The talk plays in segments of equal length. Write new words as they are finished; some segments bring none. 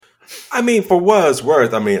I mean, for what it's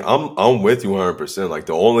worth, I mean, I'm with you 100%. Like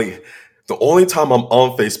the only time I'm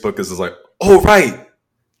on Facebook is like, oh right,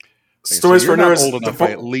 stories So for you're not nerds. old enough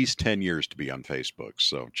by at least 10 years to be on Facebook.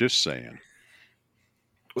 So just saying.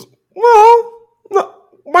 Well, no,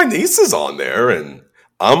 my niece is on there, and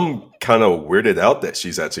I'm kind of weirded out that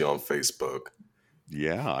she's actually on Facebook.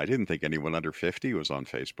 Yeah, I didn't think anyone under 50 was on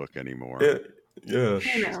Facebook anymore. Yeah.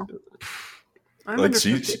 I know. I'm Like under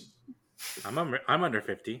 50. I'm under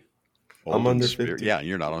 50. I'm under 50. Yeah,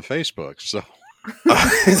 you're not on Facebook, so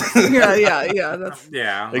Yeah. That's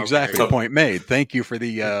Yeah. exactly. Okay. Point made. Thank you for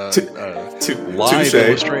the live touche.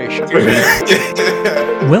 illustration.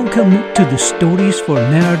 Welcome to the Stories for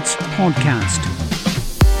Nerds podcast.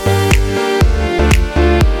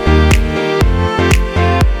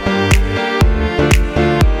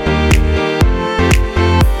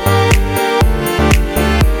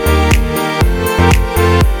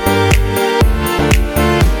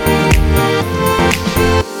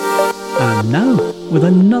 And now, with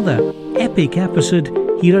another epic episode,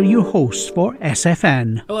 here are your hosts for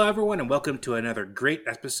SFN. Hello, everyone, and welcome to another great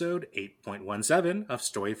episode 8.17 of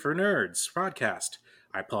Story for Nerds podcast.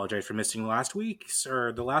 I apologize for missing last week's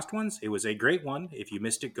or the last ones. It was a great one. If you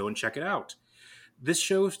missed it, go and check it out. This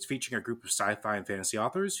show is featuring a group of sci-fi and fantasy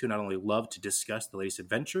authors who not only love to discuss the latest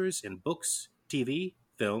adventures in books, TV,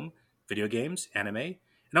 film, video games, anime,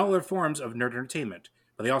 and all other forms of nerd entertainment,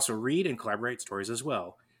 but they also read and collaborate stories as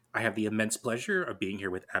well. I have the immense pleasure of being here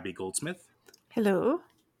with Abby Goldsmith. hello.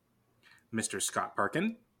 Mr. Scott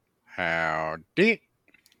Parkin, Howdy.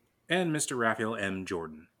 and Mr. Raphael M.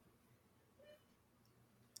 Jordan.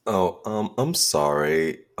 Oh, I'm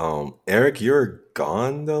sorry. Eric, you're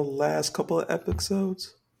gone the last couple of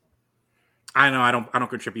episodes. I know I don't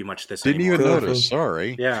contribute much to this Didn't anymore. even notice.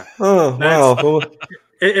 Sorry. Yeah, Oh, wow.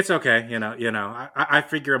 it's okay. You know. I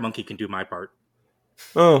figure a monkey can do my part.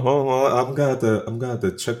 Oh, well, I'm gonna have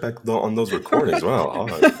to check back on those recordings. Wow,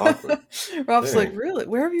 awkward. Rob's Dang. like, really?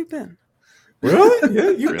 Where have you been? Really? Yeah,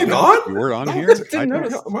 you've been Really? on? You were on Oh, here? Didn't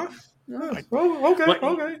notice. No. Oh, okay, But,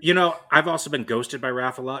 okay. you know, I've also been ghosted by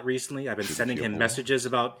Raph a lot recently. I've been sending him feel- messages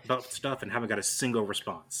about stuff and haven't got a single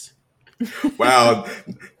response. Wow,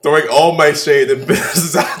 throwing all my shade and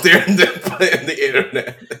business out there and then putting the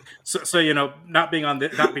internet. So you know, not being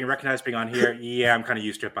recognized, being on here. Yeah, I'm kind of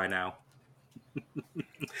used to it by now.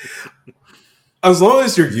 As long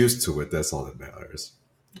as you're used to it, that's all that matters.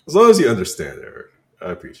 As long as you understand it, Eric,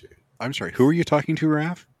 I appreciate it. I'm sorry. Who are you talking to,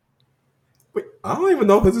 Raph? Wait, I don't even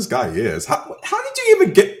know who this guy is. How did you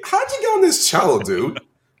get on this channel, dude?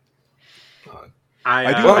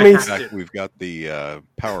 I do I like the have fact to- we've got the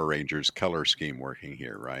Power Rangers color scheme working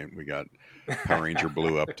here, right? We got Power Ranger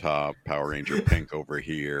blue up top, Power Ranger pink over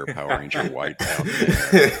here, Power Ranger white down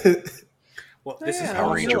there, Well, this is Yeah. Power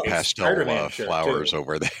also Ranger a pastel Spider-Man shirt, flowers too.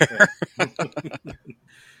 over there.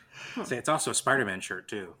 Say, it's also a Spider-Man shirt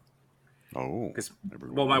too. Oh, Because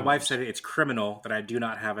everyone well, my knows. wife said it's criminal that I do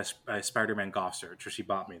not have a Spider-Man golf shirt, so she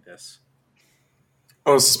bought me this.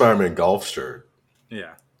 Oh, it's a Spider-Man golf shirt.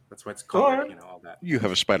 Yeah, that's what it's called. Alright. You know, all that. You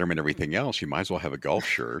have a Spider-Man everything else. You might as well have a golf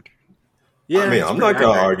shirt. Yeah, I mean, it's I'm pretty not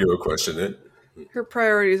going to accurate. argue or question it. Her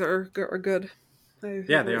priorities are good.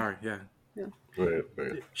 Yeah, they are. Yeah,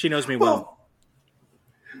 Right. she knows me well.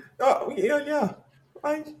 Oh, yeah.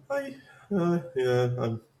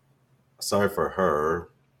 I'm sorry for her.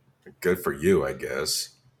 Good for you, I guess.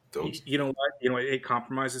 Don't. You know what? You know what? It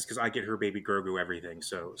compromises because I get her baby Grogu everything,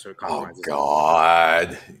 so it Oh compromises.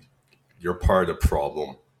 God, you're part of the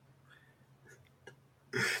problem.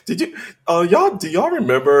 Did you? Do y'all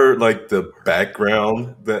remember like the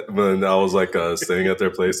background that when I was like staying at their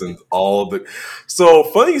place and all the? So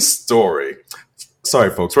funny story. Sorry,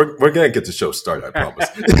 folks. We're gonna get the show started. I promise.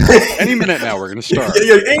 Any minute now, we're going to start.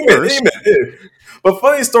 Yeah, amen. But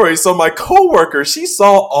funny story. So my coworker, she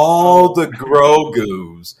saw all the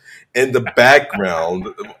Grogus in the background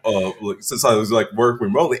since I was like working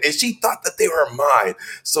remotely, and she thought that they were mine.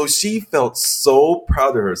 So she felt so proud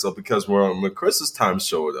of herself because when Christmas time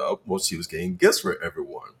showed up, well, she was getting gifts for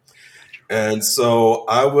everyone. And so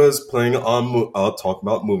I was planning on talking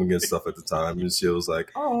about moving and stuff at the time, and she was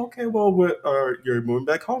like, "Oh, okay, well, you're moving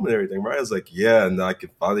back home and everything, right?" I was like, "Yeah," and I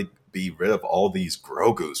can finally be rid of all these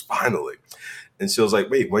Grogus finally. And she was like,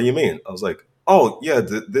 "Wait, what do you mean?" I was like, "Oh, yeah,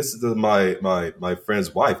 this is my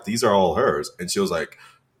friend's wife. These are all hers." And she was like,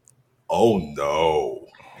 "Oh no!"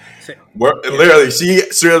 And literally, she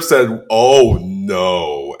straight up said, "Oh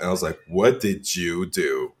no!" And I was like, "What did you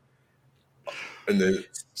do?" And then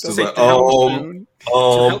she was like, Soon.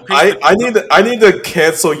 I need to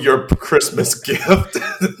cancel your Christmas gift."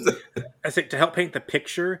 I think to help paint the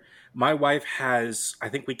picture, My wife has, I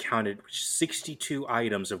think we counted 62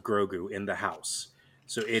 items of Grogu in the house.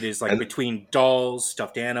 So it is like And between dolls,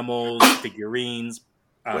 stuffed animals, figurines,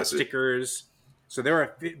 bless it. stickers. So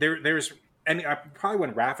there's, and probably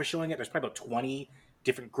when Raph was showing it, there's probably about 20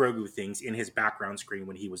 different Grogu things in his background screen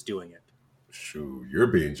when he was doing it. Shoot, you're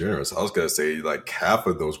being generous. I was gonna say like half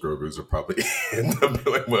of those Grogu's are probably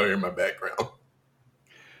in my background.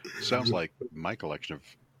 Sounds like my collection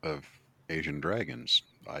of Asian dragons.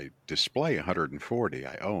 I display 140.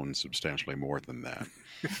 I own substantially more than that.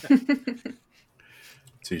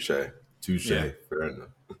 Touche. Yeah. Fair enough.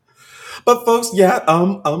 But folks, yeah.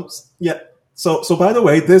 So by the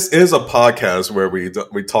way, this is a podcast where we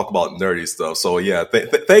talk about nerdy stuff. So yeah,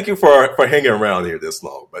 thank you for hanging around here this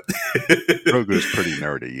long. But Grogu's pretty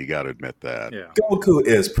nerdy. You got to admit that. Yeah. Goku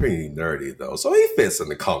is pretty nerdy though, so he fits in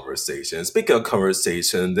the conversation. Speaking of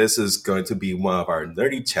conversation, this is going to be one of our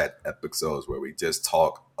nerdy chat episodes where we just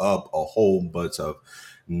talk up a whole bunch of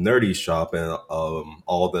nerdy shop and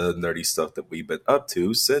all the nerdy stuff that we've been up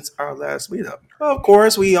to since our last meetup. Of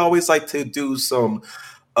course, we always like to do some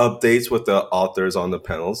updates with the authors on the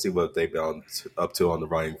panel, see what they've been up to on the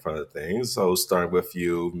writing front of things. So starting with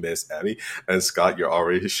you, Miss Abby, and Scott, you're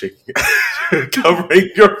already shaking, covering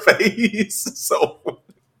your face. So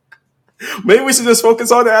maybe we should just focus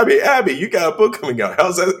on Abby. Abby, you got a book coming out.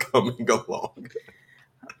 How's that coming along?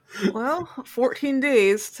 Well, 14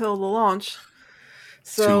 days till the launch.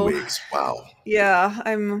 So 2 weeks. Wow. yeah,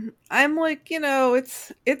 I'm like,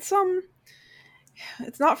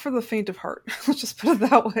 it's not for the faint of heart. Let's just put it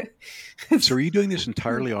that way. So, are you doing this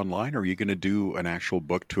entirely online, or are you going to do an actual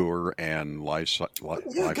book tour and live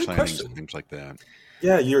signings question. and things like that?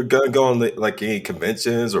 Yeah, you're gonna go on like any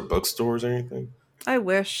conventions or bookstores or anything? I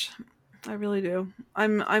wish. I really do.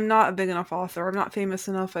 I'm not a big enough author. I'm not famous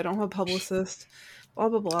enough. I don't have a publicist. Blah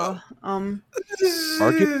blah blah.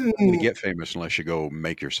 You're going to get famous unless you go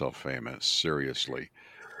make yourself famous. Seriously.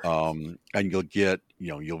 And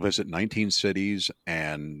you'll visit 19 cities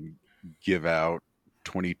and give out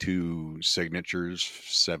 22 signatures,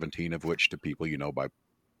 17 of which to people you know by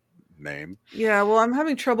name. Yeah, well, I'm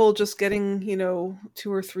having trouble just getting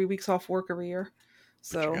 2 or 3 weeks off work every year.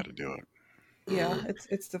 But you So got to do it. yeah,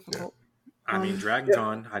 it's difficult. I mean, Dragon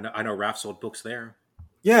Con, I know Raph sold books there.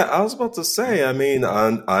 Yeah, I was about to say. I mean,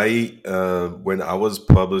 when I was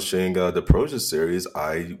publishing the Project series,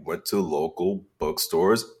 I went to local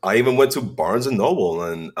bookstores. I even went to Barnes and Noble,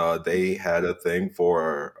 and they had a thing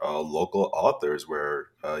for local authors where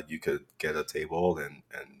you could get a table and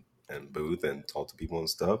booth and talk to people and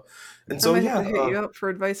stuff. And so I might have to hit you up for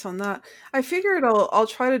advice on that. I figured I'll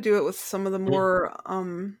try to do it with some of the more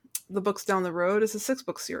the books down the road. It's a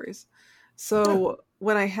 6-book series, so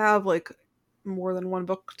when I have like more than one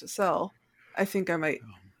book to sell, I think I might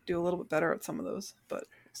do a little bit better at some of those. But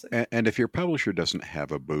we'll see. And if your publisher doesn't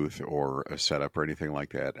have a booth or a setup or anything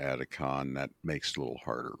like that at a con, that makes it a little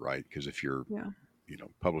harder, right? Because if you're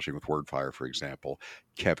publishing with WordFire, for example,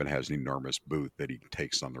 Kevin has an enormous booth that he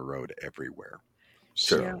takes on the road everywhere.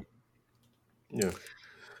 Sure. Yeah.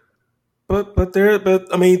 But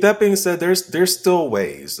I mean, that being said, there's still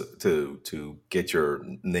ways to get your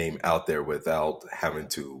name out there without having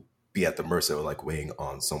to be at the mercy of like waiting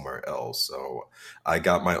on somewhere else. So I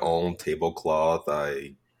got my own tablecloth.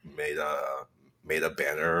 I made a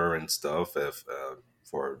banner and stuff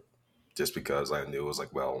for just because I knew it was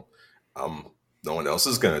like, well, no one else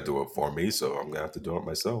is gonna do it for me, so I'm gonna have to do it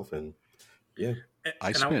myself. And yeah,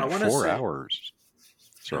 I spent 4 hours.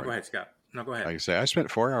 Sorry, no, go ahead, Scott. No, go ahead. Like I say, I spent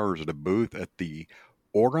 4 hours at a booth at the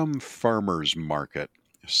Orem Farmers Market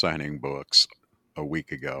signing books a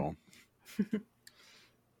week ago.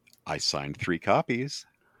 I signed 3 copies.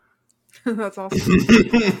 That's awesome.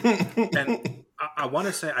 And I want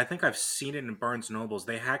to say, I think I've seen it in Barnes and Nobles.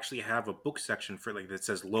 They actually have a book section for like that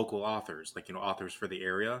says local authors, like authors for the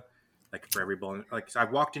area, like for everybody. Like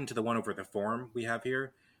I've walked into the one over the forum we have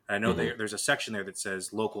here. And I know there's a section there that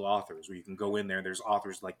says local authors, where you can go in there. There's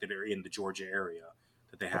authors like that are in the Georgia area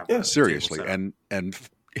that they have. Yeah, seriously, and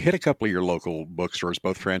hit a couple of your local bookstores,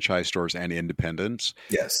 both franchise stores and independents.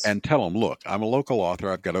 Yes. And tell them, look, I'm a local author.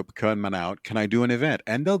 I've got a book coming out. Can I do an event?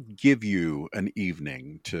 And they'll give you an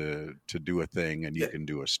evening to do a thing, and you can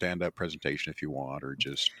do a stand-up presentation if you want, or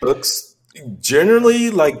just books.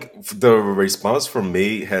 Generally, like the response from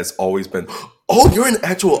me has always been, "Oh, you're an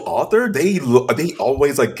actual author." They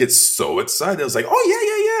always like get so excited. I was like,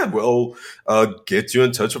 "Oh yeah. We'll get you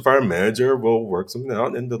in touch with our manager. We'll work something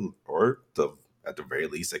out." And at the very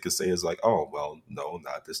least, I could say is like, "Oh, well, no,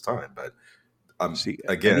 not this time." But See,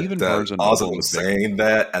 and again, even the Barnes and odds Noble of is saying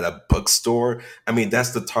that at a bookstore. I mean,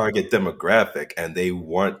 that's the target demographic, and they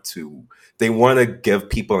want to give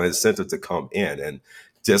people an incentive to come in, and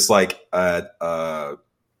just like at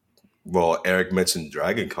well, Eric mentioned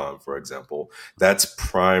Dragon Con, for example. That's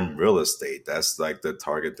prime real estate. That's like the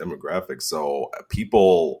target demographic. So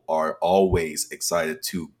people are always excited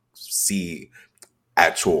to see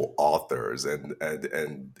actual authors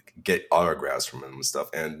and get autographs from them and stuff,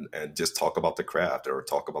 and just talk about the craft or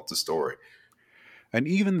talk about the story. And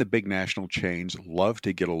even the big national chains love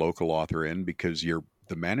to get a local author in because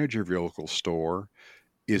the manager of your local store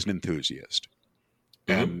is an enthusiast.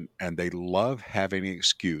 Mhm. And they love having an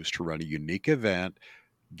excuse to run a unique event,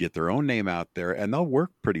 get their own name out there, and they'll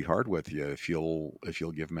work pretty hard with you if you'll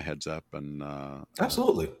give them a heads up and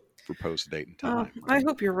Absolutely. propose the date and time. I Right?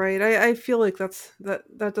 hope you're right. I feel like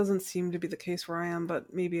that doesn't seem to be the case where I am,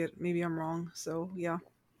 but maybe I'm wrong. So yeah,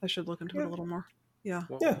 I should look into it a little more. Yeah,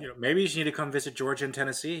 Well, Yeah. maybe you just need to come visit Georgia and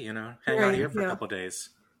Tennessee. Hang out Right, here for a yeah. couple of days.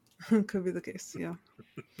 Could be the case. Yeah.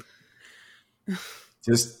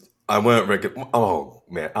 Just I want to recommend. Oh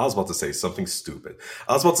man, I was about to say something stupid.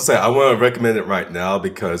 I was about to say I want to recommend it right now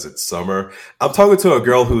because it's summer. I'm talking to a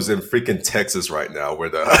girl who's in freaking Texas right now, where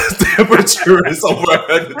the temperature is over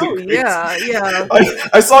 100 Oh degrees. yeah.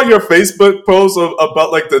 I saw your Facebook post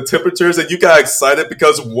about like the temperatures, and you got excited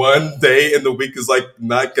because one day in the week is like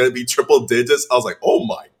not going to be triple digits. I was like, oh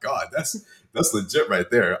my god, that's legit right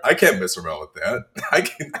there. I can't mess around with that.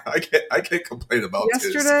 I can't complain about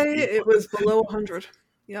Yesterday Tennessee. it was below 100.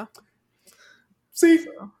 Yeah. See,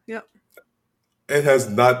 So, yeah. it has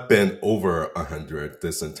not been over 100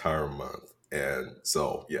 this entire month, and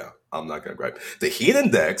so yeah, I'm not gonna gripe. The heat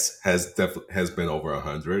index has been over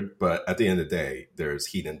 100, but at the end of the day, there's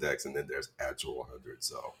heat index and then there's actual 100.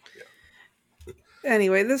 So yeah,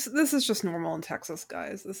 Anyway, this is just normal in Texas,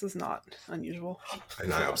 guys. This is not unusual.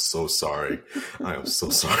 and I am so sorry. I am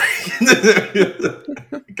so sorry.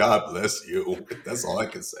 God bless you. That's all I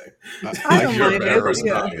can say. I don't You're a mind better it. person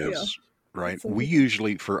than I Yeah. am. Right. That's We okay.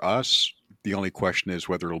 usually, for us, the only question is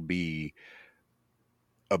whether it'll be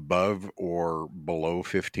above or below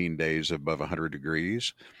 15 days above 100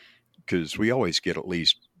 degrees, because we always get at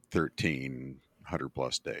least 1,300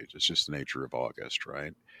 plus days. It's just the nature of August,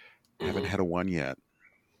 right? Haven't Mhm. had a one yet.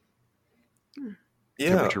 Yeah,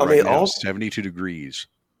 Temperature I right mean, now is 72 degrees.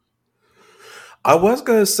 I was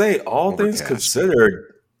gonna say, all things Overcast.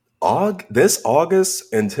 considered, this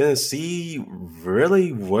August in Tennessee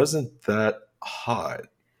really wasn't that hot.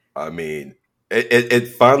 I mean, it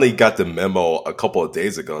finally got the memo a couple of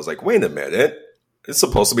days ago. I was like, wait a minute, it's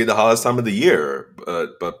supposed to be the hottest time of the year,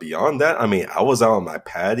 but beyond that, I mean, I was out on my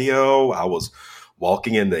patio. I was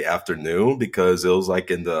walking in the afternoon because it was like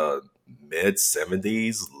in the mid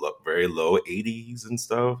 70s, very low 80s and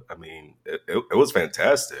stuff. I mean, it was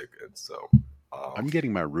fantastic, and so. I'm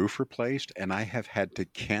getting my roof replaced, and I have had to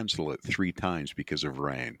cancel it 3 times because of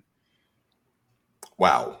rain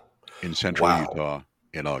Wow. in central Wow. Utah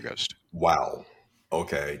in August. Wow.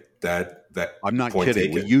 Okay. That I'm not point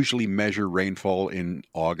kidding. We taken. usually measure rainfall in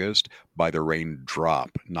August by the rain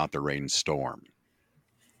drop, not the rainstorm.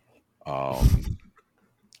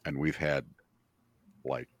 And we've had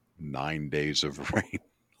like 9 days of rain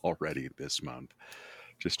already this month.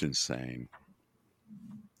 Just insane.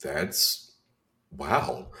 That's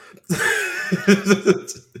wow.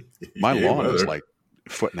 My Yeah, lawn is weather. like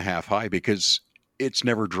 1.5 feet high because it's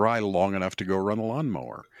never dry long enough to go run a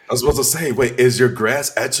lawnmower. I was supposed to say, wait, is your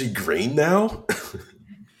grass actually green now?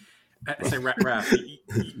 I say, Raph,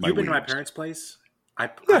 My you've been to my weeds. parents' place.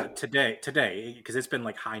 Yeah. Today, because it's been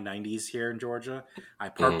like high 90s here in Georgia. I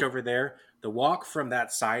parked over there. The walk from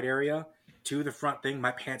that side area to the front thing,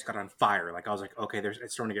 my pants got on fire. Like I was like, okay,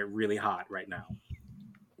 it's starting to get really hot right now.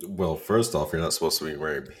 Well, first off, you're not supposed to be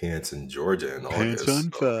wearing pants in Georgia in Pants August.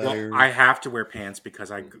 on so- fire. Well, I have to wear pants because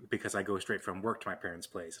I go straight from work to my parents'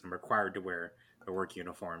 place, and I'm required to wear a work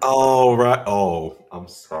uniform. Oh, right. Oh, I'm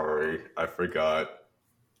sorry. I forgot.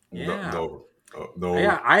 Yeah. No.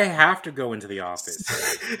 Yeah, I have to go into the office.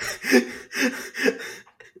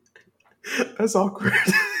 That's awkward.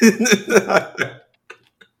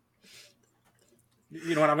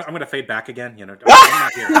 You know what? I'm going to fade back again. I'm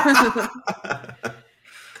not here.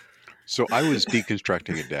 So I was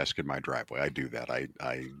deconstructing a desk in my driveway. I do that.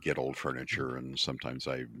 I get old furniture and sometimes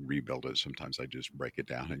I rebuild it. Sometimes I just break it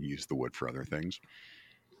down and use the wood for other things.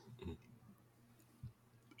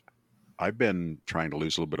 I've been trying to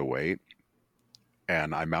lose a little bit of weight,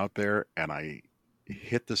 and I'm out there and I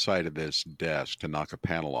hit the side of this desk to knock a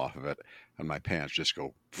panel off of it, and my pants just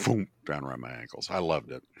go boom down around my ankles. I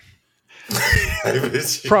loved it.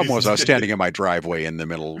 Problem was, I was standing in my driveway in the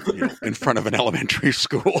middle, in front of an elementary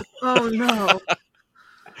school. Oh no!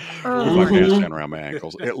 With my pants down around my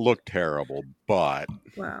ankles. It looked terrible, but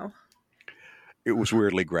Wow. it was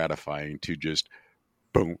weirdly gratifying to just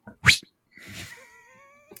boom. Whoosh.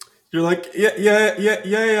 You're like,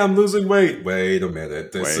 yeah, I'm losing weight. Wait a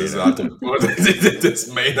minute. This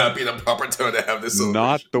may not be the proper time to have this celebration.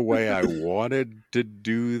 Not the way I wanted to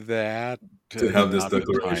do that. To have this not the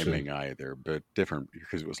declaration. timing either, but different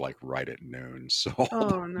because it was like right at noon. So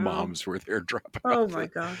Oh no! moms were there dropping Oh off. my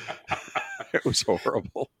god! It was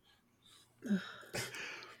horrible.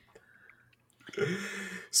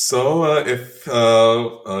 So, if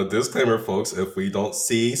disclaimer, folks, if we don't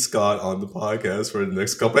see Scott on the podcast for the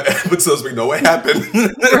next couple of episodes, we know what happened.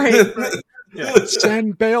 Right. Yeah.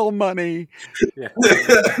 Send bail money. Yeah.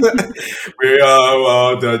 We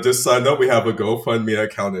just signed up. We have a GoFundMe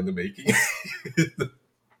account in the making.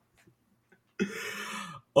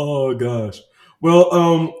 Oh gosh.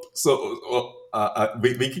 Well,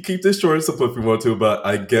 we can keep this short and simple if we want to, but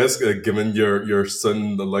I guess given your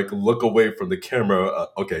son look away from the camera.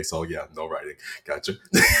 Okay, so yeah, no writing. Gotcha.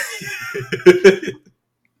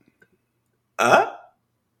 I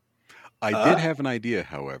did have an idea,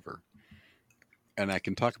 however, and I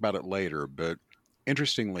can talk about it later, but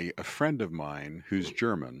interestingly, a friend of mine who's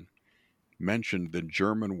German mentioned the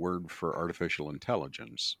German word for artificial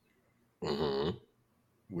intelligence,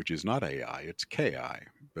 which is not AI, it's KI,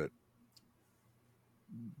 but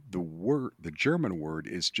the German word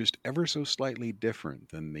is just ever so slightly different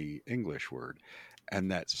than the English word.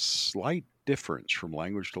 And that slight difference from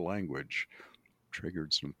language to language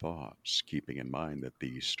triggered some thoughts, keeping in mind that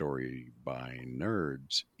the story by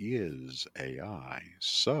nerds is AI.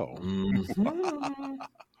 So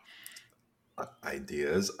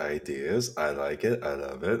Ideas. I like it. I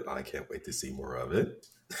love it. I can't wait to see more of it.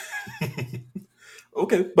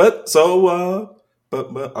 Okay, but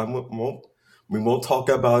we won't talk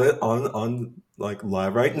about it on like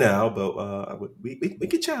live right now. But we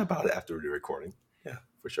can chat about it after the recording. Yeah,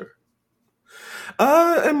 for sure.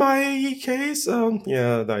 In my case,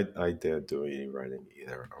 yeah, I didn't do any writing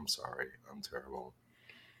either. I'm sorry. I'm terrible.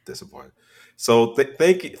 Disappointed. So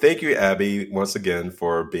thank you, Abby, once again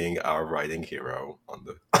for being our writing hero on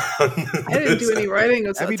the. I didn't do any writing.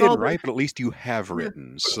 Abby didn't write, but at least you have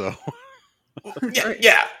written. So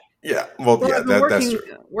Yeah. Well, yeah, I've been that's true.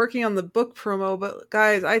 working on the book promo, but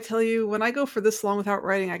guys, I tell you, when I go for this long without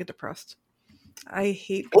writing, I get depressed. I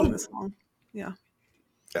hate going this long. Yeah.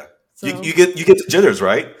 Yeah. So, You get the jitters,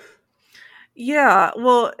 right? yeah.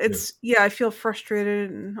 Well, I feel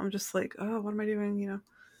frustrated, and I'm just like, oh, what am I doing?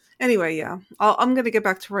 Anyway, yeah, I'm going to get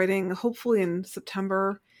back to writing hopefully in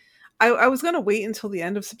September. I was going to wait until the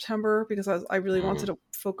end of September because I really wanted to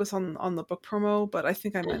focus on the book promo, but I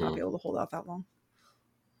think I might not be able to hold out that long.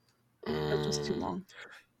 That's just too long.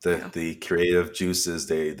 The creative juices,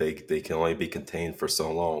 they can only be contained for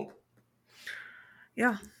so long.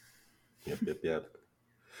 Yeah. Yep.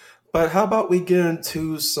 But how about we get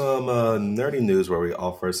into some nerdy news where we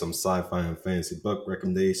offer some sci-fi and fantasy book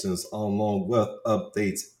recommendations along with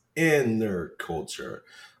updates in nerd culture.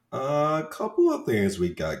 A couple of things we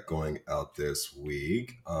got going out this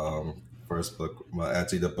week. First book,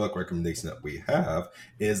 actually the book recommendation that we have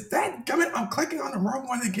is that I'm clicking on the wrong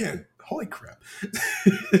one again. Holy crap.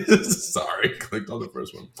 Sorry, clicked on the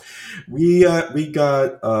first one. We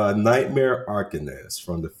got Nightmare Arcanist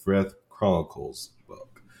from the Fifth Chronicles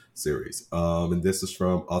book series. And this is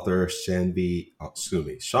from author Shami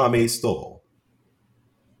Stovall.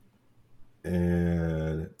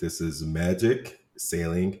 And this is magic,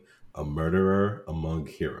 sailing, a murderer among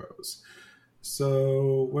heroes.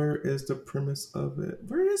 So where is the premise of it?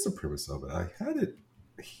 I had it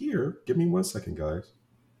here. Give me 1 second, guys.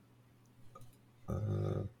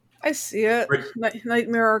 I see it.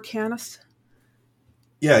 Nightmare Arcanist.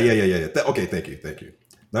 Yeah. Okay, thank you.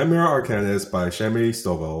 Nightmare Arcanist by Shami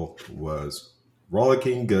Stovall was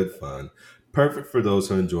rollicking good fun, perfect for those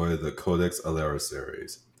who enjoy the Codex Alera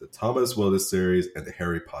series, the Thomas Willis series, and the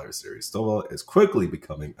Harry Potter series. Stovall is quickly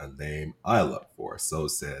becoming a name I look for, so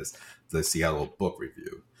says the Seattle Book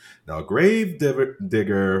Review. Now, grave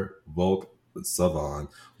digger Volk Savan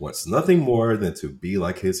wants nothing more than to be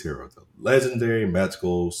like his hero, the legendary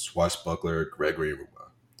magical swashbuckler Gregory Ruma.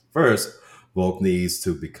 First, Volk needs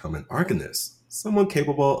to become an Arcanist, someone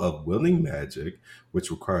capable of wielding magic,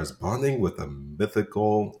 which requires bonding with a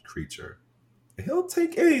mythical creature. He'll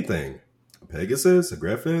take anything. A Pegasus, a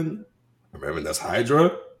Griffin, a Ravenous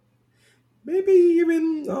Hydra, maybe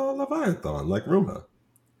even a Leviathan like Ruma.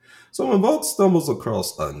 So when Volk stumbles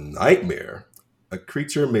across a nightmare, a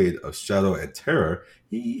creature made of shadow and terror,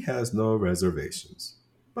 he has no reservations.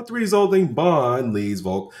 But the resulting bond leads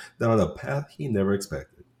Volk down a path he never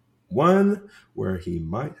expected. One where he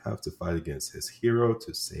might have to fight against his hero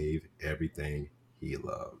to save everything he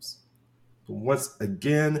loves. Once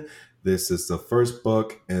again, this is the first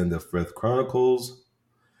book in the Fifth Chronicles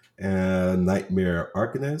and Nightmare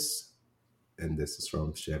Arcanist. And this is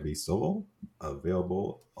from Chevy Solo,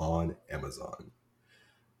 available on Amazon.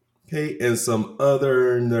 Okay, and some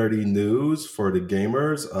other nerdy news for the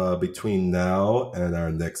gamers between now and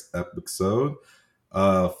our next episode.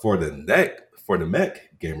 For the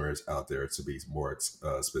mech gamers out there, to be more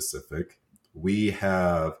specific, we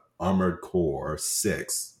have Armored Core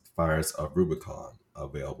 6 Fires of Rubicon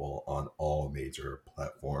available on all major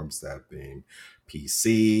platforms, that being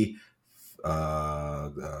PC,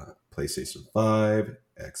 the PlayStation 5,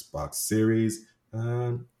 Xbox Series.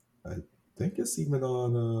 I think it's even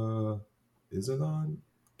on. Is it on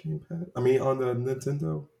Gamepad? I mean, on the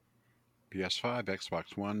Nintendo. PS5,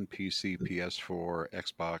 Xbox One, PC, PS4,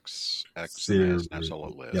 Xbox X, and Series. S. That's all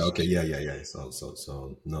it lists. Yeah. Okay. Yeah.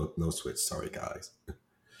 So no Switch. Sorry, guys.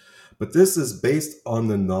 But this is based on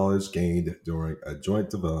the knowledge gained during a joint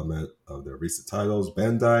development of their recent titles.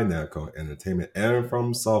 Bandai Namco Entertainment and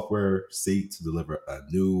From Software seek to deliver a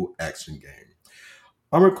new action game.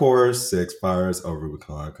 Armored Core 6 Fires of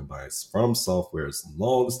Rubicon combines From Software's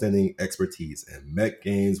long-standing expertise in mech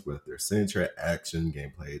games with their signature action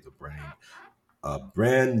gameplay to bring a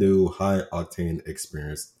brand new high-octane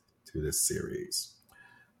experience to the series.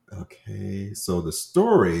 Okay, so the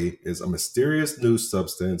story is a mysterious new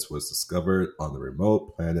substance was discovered on the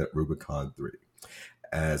remote planet Rubicon 3.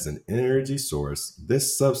 As an energy source,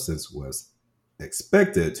 this substance was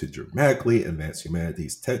expected to dramatically advance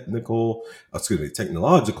humanity's technological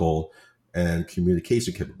and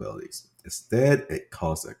communication capabilities. Instead, it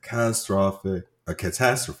caused a catastrophe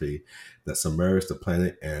that submerged the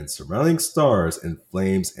planet and surrounding stars in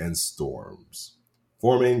flames and storms,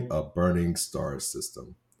 forming a burning star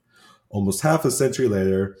system. Almost half a century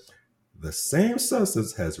later, the same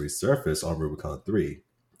substance has resurfaced on Rubicon 3,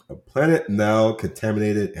 a planet now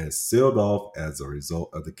contaminated and sealed off as a result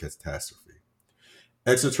of the catastrophe.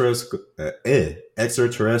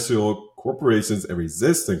 Extraterrestrial corporations and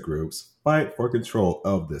resistant groups fight for control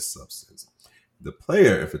of this substance. The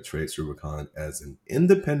player infiltrates Rubicon as an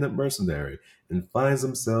independent mercenary and finds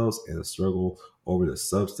themselves in a struggle over the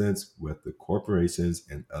substance with the corporations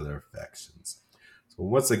and other factions. So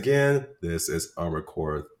once again, this is Armored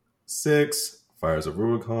Core 6, Fires of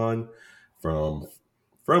Rubicon from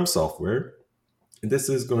Software. And this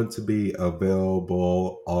is going to be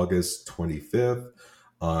available August 25th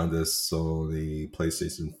on the Sony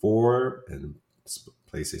PlayStation 4 and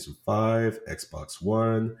PlayStation 5, Xbox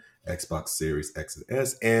One, Xbox Series X and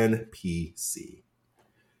S, and PC.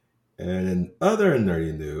 And in other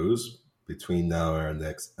nerdy news, between now and our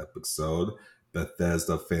next episode,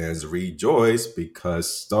 Bethesda fans rejoice because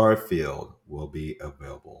Starfield will be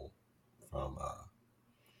available from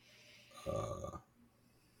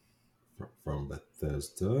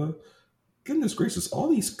Bethesda. Goodness gracious, all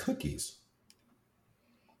these cookies.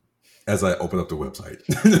 As I open up the website.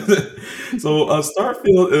 So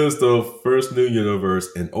Starfield is the first new universe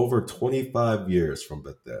in over 25 years from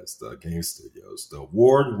Bethesda Game Studios, the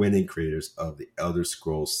award-winning creators of The Elder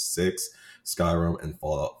Scrolls 6, Skyrim, and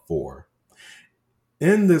Fallout 4.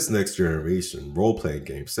 In this next generation role-playing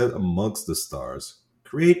game set amongst the stars,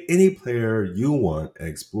 create any player you want and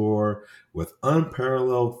explore with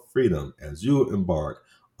unparalleled freedom as you embark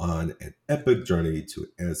on an epic journey to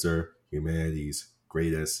answer humanity's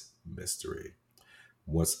greatest mystery.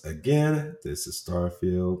 Once again, this is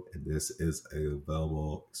Starfield, and this is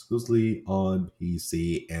available exclusively on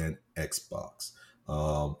PC and Xbox.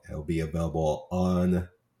 It'll be available on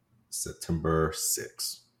September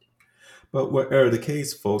 6th. But whatever the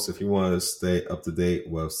case, folks, if you want to stay up to date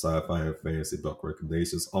with sci-fi and fantasy book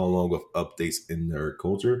recommendations, along with updates in nerd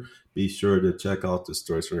culture, be sure to check out the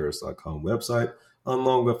StoriesForNerds.com website,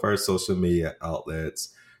 along with our social media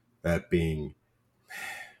outlets, that being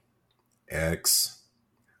X,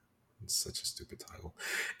 such a stupid title,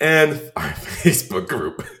 and our Facebook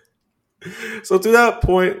group. So to that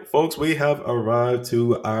point, folks, we have arrived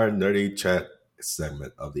to our nerdy chat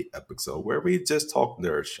segment of the episode where we just talk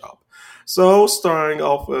nerd shop. So starting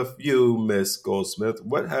off with you, Miss Goldsmith,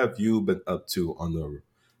 what have you been up to on the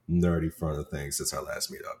nerdy front of things since our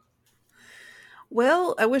last meetup?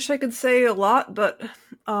 Well, I wish I could say a lot, but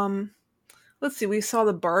let's see. We saw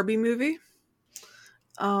the Barbie movie.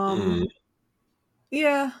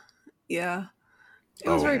 Yeah. It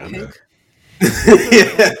was very pink.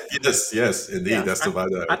 Yes, indeed. Yeah, That's the vibe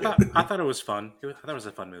that I I get. I thought it was fun. I thought it was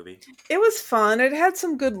a fun movie. It was fun. It had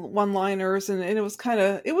some good one-liners, and it was kind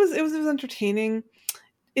of it was entertaining.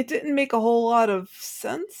 It didn't make a whole lot of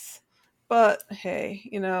sense, but hey,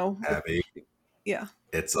 Abby, yeah,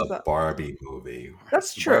 it's a what's that? Barbie movie.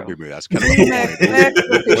 That's It's the Barbie true. movie. That's kind of the My point. What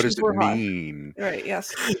expectations does it were high. mean? Right?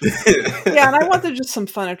 Yes. Yeah, and I wanted just some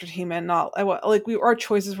fun entertainment. Not I want like our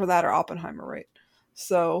choices were that or Oppenheimer, right?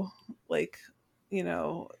 So like,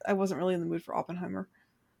 I wasn't really in the mood for Oppenheimer.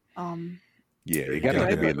 Yeah, you You got to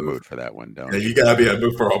gotta be be in the mood for that one, don't Yeah, you? you gotta be a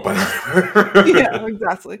move for Oppenheimer. Yeah,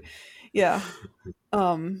 exactly. Yeah.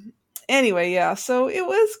 Anyway, yeah, so it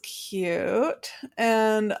was cute,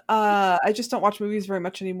 and I just don't watch movies very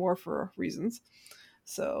much anymore for reasons.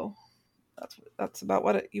 So that's about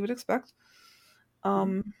what you would expect.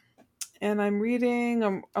 And I'm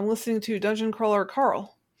listening to Dungeon Crawler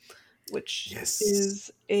Carl, which Yes.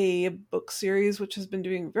 is a book series which has been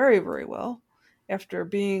doing very, very well after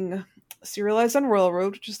being serialized on Royal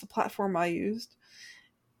Road, which is the platform I used.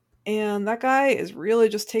 And that guy is really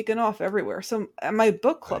just taken off everywhere. So my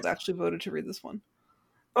book club Nice. actually voted to read this one.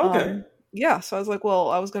 Okay. Yeah, so I was like,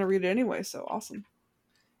 well, I was going to read it anyway, so awesome.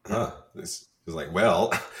 This is like,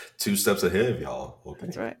 well, 2 steps ahead of y'all. Okay.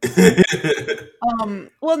 That's right.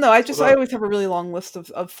 Well, no, I always have a really long list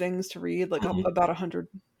of things to read, like about 100,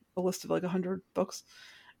 a list of like 100 books.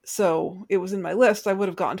 So it was in my list. I would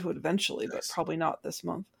have gotten to it eventually, but probably not this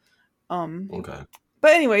month. Okay.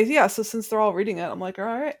 But anyways, yeah. So since they're all reading it, I'm like, all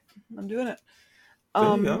right, I'm doing it.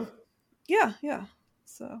 There you go. Yeah.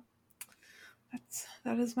 So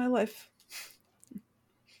that is my life.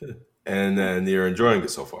 And then you're enjoying it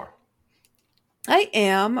so far. I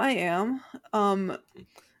am. I'm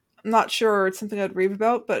not sure it's something I'd rave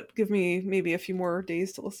about, but give me maybe a few more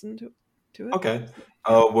days to listen to it. Okay.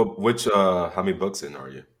 Which how many books in are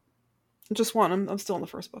you? Just one. I'm still in the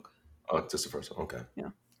first book. Oh, just the first one. Okay. Yeah.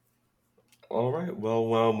 All right. Well,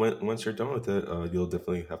 once you're done with it, you'll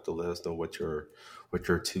definitely have to let us know what your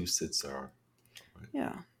 2 sits are.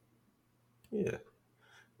 Yeah. Yeah.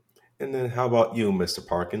 And then how about you, Mr.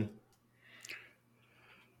 Parkin?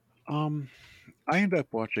 I end up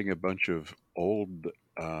watching a bunch of old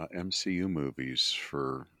MCU movies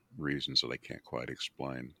for reasons that I can't quite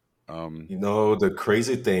explain. The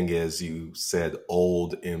crazy thing is you said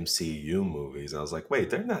old MCU movies. I was like, wait,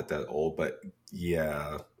 they're not that old, but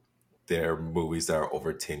yeah, they're movies that are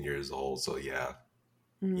over 10 years old. So yeah.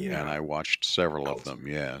 Mm-hmm. And I watched several of them,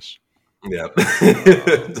 yes. Yeah.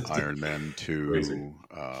 Iron Man 2, Crazy.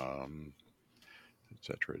 et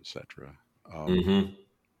cetera, et cetera. Mm-hmm.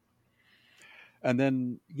 And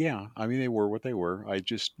then, yeah, I mean, they were what they were. I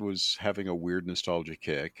just was having a weird nostalgia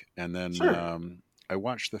kick. And then Sure. I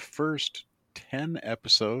watched the first 10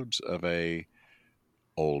 episodes of a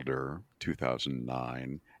older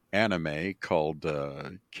 2009 anime called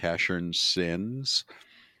Cashern Sins,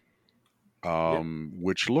 Yeah.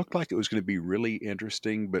 which looked like it was going to be really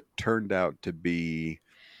interesting, but turned out to be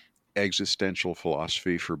existential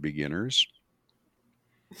philosophy for beginners.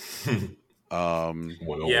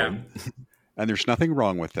 101. Yeah. And there's nothing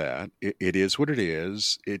wrong with that. It is what it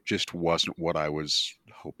is. It just wasn't what I was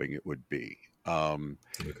hoping it would be. Okay.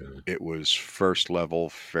 It was first level,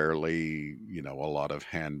 fairly, a lot of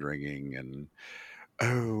hand wringing and,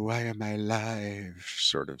 oh, why am I alive?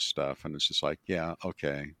 Sort of stuff. And it's just like, yeah,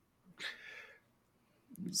 okay.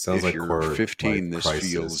 Sounds If like you're core 15, life this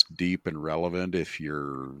crisis. feels deep and relevant. If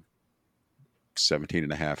you're 17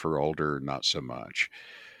 and a half or older, not so much.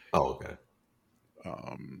 Oh, okay.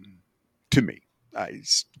 To me,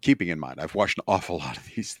 keeping in mind, I've watched an awful lot of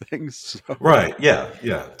these things. So, Right. Yeah.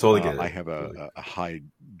 Totally get it. I have a high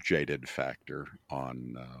jaded factor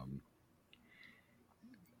on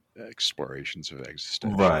explorations of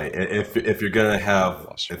existential. Right. And if you're going to have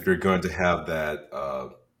philosophy.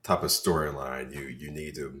 that type of storyline, you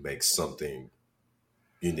need to make something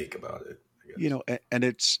unique about it. I guess. And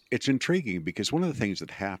it's intriguing because one of the things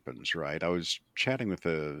that happens, right? I was chatting with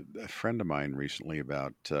a friend of mine recently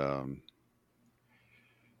about,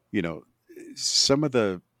 some of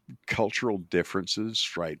the cultural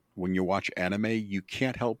differences, right? When you watch anime, you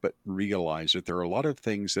can't help but realize that there are a lot of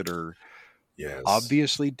things that are Yes.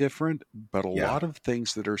 obviously different, but a Yeah. lot of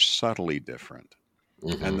things that are subtly different.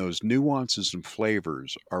 Mhm. And those nuances and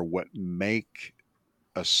flavors are what make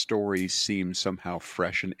a story seem somehow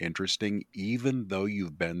fresh and interesting, even though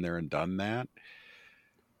you've been there and done that.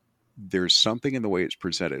 There's something in the way it's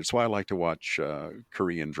presented. It's why I like to watch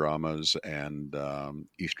Korean dramas and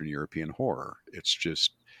Eastern European horror. It's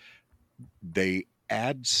just they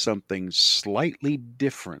add something slightly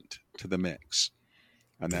different to the mix,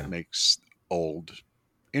 and that Yeah. makes old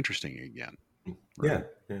interesting again. Yeah,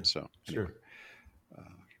 yeah, So sure.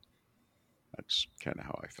 anyway, that's kind of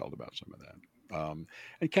how I felt about some of that.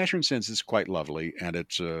 And Catherine Sins is quite lovely, and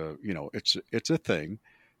it's a it's a thing.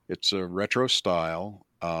 It's a retro style,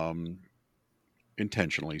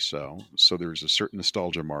 intentionally so. So there's a certain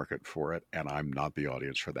nostalgia market for it, and I'm not the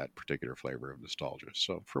audience for that particular flavor of nostalgia.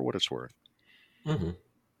 So for what it's worth, Mm-hmm.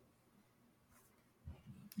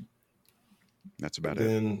 that's about it.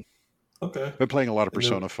 Then okay, Been playing a lot of and then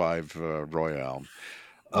Persona 5 Royale.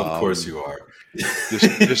 of course Um, you are.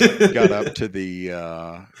 just got up to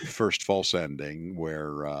the first false ending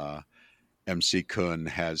where MC Kun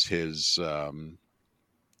has his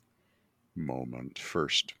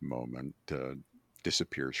first moment,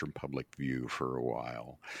 disappears from public view for a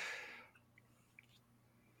while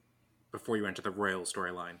Before you enter the royal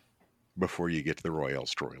storyline. before you get to the Royale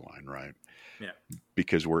storyline, right? Yeah.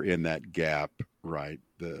 Because we're in that gap, right?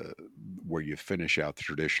 Where you finish out the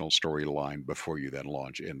traditional storyline before you then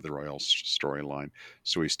launch into the Royale storyline.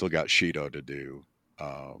 So we still got Shido to do,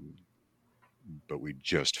 but we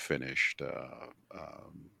just finished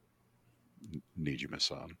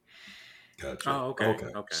Nijima-san. Gotcha. Oh, okay. Okay.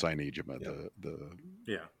 Okay. Sainijima, Yeah. the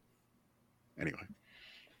Yeah. anyway.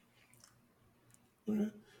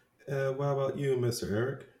 What about you, Mr.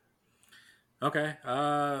 Eric? Okay.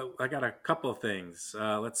 I got a couple of things.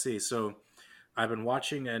 Let's see. So I've been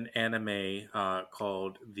watching an anime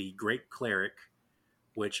called The Great Cleric,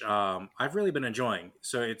 which I've really been enjoying.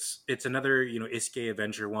 So it's another Isekai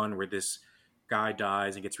adventure one where this guy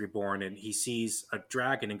dies and gets reborn, and he sees a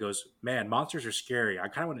dragon and goes, "Man, monsters are scary. I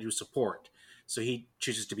kind of want to do support." So he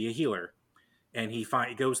chooses to be a healer, and he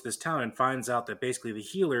goes to this town and finds out that basically the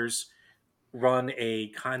healers run a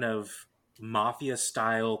kind of mafia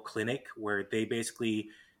style clinic where they basically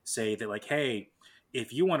say that, like, hey,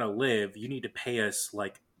 if you want to live, you need to pay us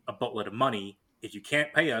like a boatload of money. If you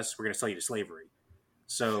can't pay us, we're going to sell you to slavery.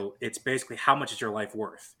 So it's basically, how much is your life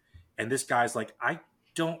worth? And this guy's like, I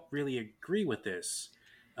don't really agree with this.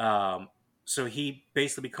 So he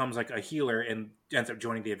basically becomes like a healer and ends up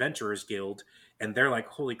joining the Adventurers Guild. And they're like,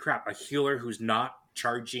 holy crap, a healer who's not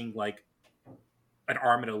charging like an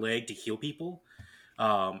arm and a leg to heal people.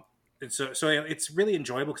 And so it's really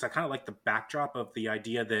enjoyable because I kind of like the backdrop of the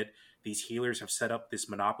idea that these healers have set up this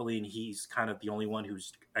monopoly and he's kind of the only one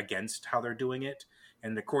who's against how they're doing it.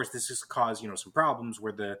 And of course, this has caused some problems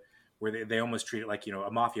where they almost treat it like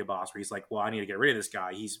a mafia boss, where he's like, well, I need to get rid of this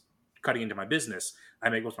guy. He's cutting into my business. I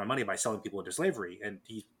make most of my money by selling people into slavery, and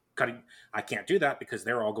he's cutting. I can't do that because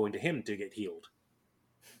they're all going to him to get healed.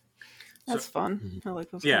 That's fun. I like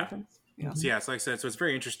those Yeah. kind of things. Yeah. So, so like I said, so it's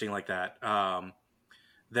very interesting like that.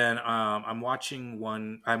 Then I'm watching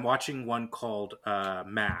one. I'm watching one called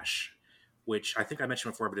MASH, which I think I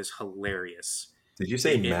mentioned before, but is hilarious. Did you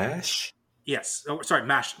say MASH? Yes. Oh, sorry,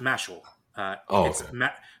 Mashal. It's okay.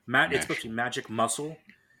 It's supposed to be magic muscle,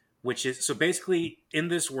 which is so basically in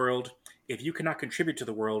this world, if you cannot contribute to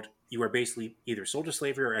the world, you are basically either sold to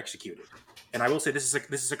slavery or executed. And I will say this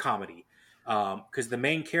is a comedy because the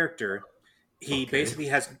main character he basically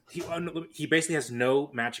has no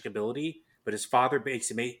magic ability, but his father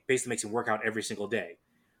basically makes him work out every single day.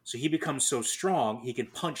 So he becomes so strong he can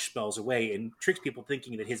punch spells away and tricks people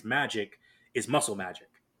thinking that his magic is muscle magic.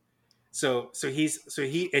 And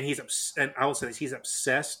I will say this, he's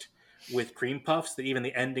obsessed with cream puffs. That even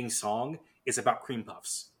the ending song is about cream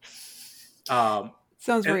puffs.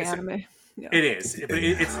 Sounds very anime. Yeah. It is, but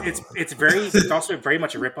it's also very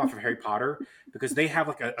much a ripoff of Harry Potter because they have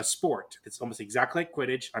like a sport that's almost exactly like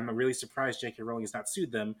Quidditch. I'm really surprised J.K. Rowling has not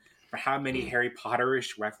sued them for how many Harry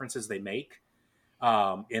Potter-ish references they make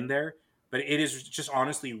in there. But it is just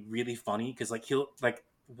honestly really funny because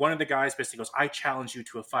one of the guys basically goes, I challenge you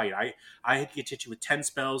to a fight. I get to hit you with 10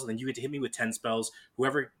 spells, and then you get to hit me with 10 spells.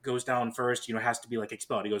 Whoever goes down first, has to be like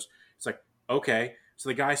expelled. It's like, okay. So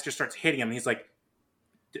the guy just starts hitting him, and he's like,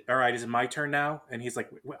 all right, is it my turn now? And he's like,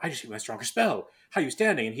 I just hit my stronger spell. How are you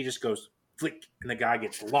standing? And he just goes, flick, and the guy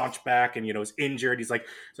gets launched back and, is injured. He's like,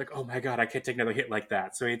 oh my God, I can't take another hit like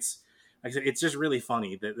that. So it's, like I said, it's just really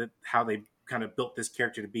funny that how they kind of built this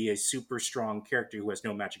character to be a super strong character who has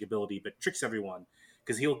no magic ability, but tricks everyone.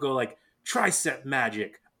 Because he'll go like tricep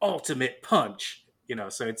magic, ultimate punch,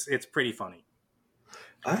 so it's pretty funny.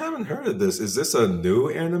 I haven't heard of this. Is this a new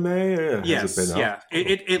anime? Or yes, has it been out?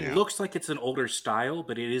 It looks like it's an older style,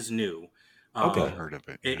 but it is new. Okay, I've heard of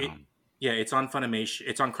it. It's on Funimation.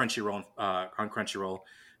 It's on Crunchyroll.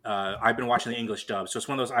 I've been watching the English dub, so it's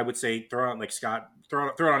one of those I would say throw it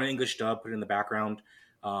on an English dub, put it in the background,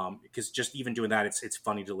 because just even doing that, it's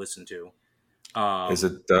funny to listen to. Is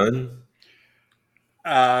it done?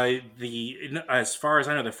 As far as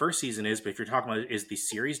I know, the first season is, but if you're talking about is the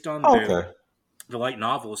series done? Okay. The light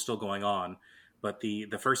novel is still going on, but the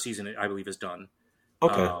first season, I believe, is done.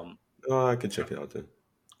 Okay. Um, I can check it out then.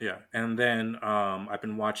 yeah, and then I've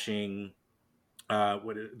been watching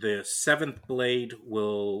the Seventh Blade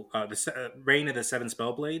Reign of the Seven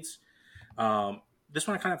Spellblades. This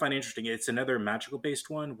one I kind of find interesting. It's another magical based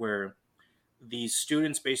one where these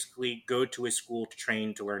students basically go to a school to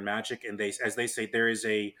train to learn magic, and as they say, there is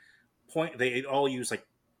a point. They all use like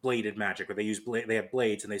bladed magic, where they have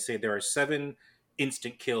blades, and they say there are 7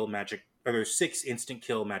 instant kill magic, or there's 6 instant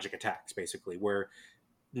kill magic attacks, basically, where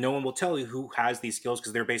no one will tell you who has these skills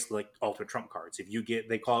because they're basically like ultimate trump cards. If you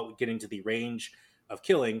they call it getting to the range of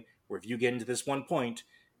killing, where if you get into this one point,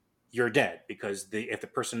 you're dead, because if the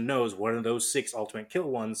person knows one of those 6 ultimate kill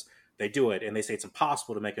ones, they do it, and they say it's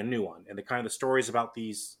impossible to make a new one. And the kind of the stories about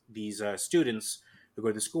these students who go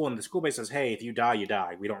to the school, and the school base says, "Hey, if you die, you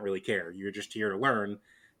die. We don't really care. You're just here to learn,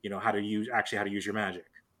 how to use your magic."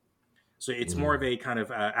 So it's more of a kind of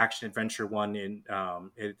action adventure one, and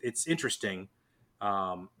it's interesting.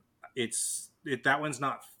 That one's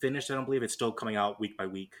not finished. I don't believe it's still coming out week by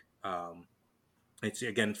week. It's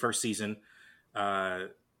again first season.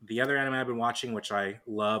 The other anime I've been watching, which I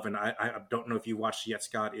love, and I don't know if you watched it yet,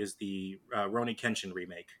 Scott, is the Rurouni Kenshin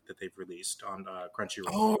remake that they've released on Crunchyroll.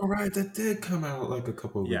 Oh, right. That did come out like a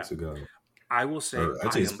couple of weeks ago. I will say...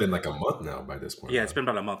 actually, it's been like a month now by this point. Yeah, it's been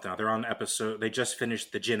about a month now. They're on episode... They just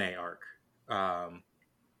finished the Jinne arc.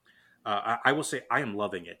 I will say I am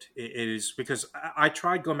loving it. It is because I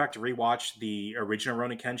tried going back to rewatch the original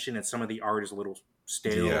Rurouni Kenshin, and some of the art is a little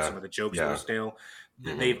stale. Yeah. Some of the jokes are a little stale.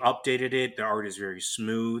 They've updated it. The art is very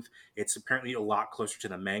smooth. It's apparently a lot closer to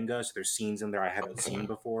the manga, so there's scenes in there I haven't seen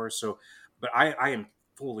before. So, but I am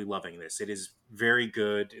fully loving this. It is very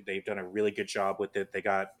good. They've done a really good job with it. They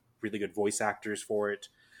got really good voice actors for it.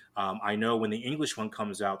 I know when the English one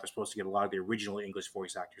comes out, they're supposed to get a lot of the original English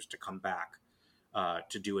voice actors to come back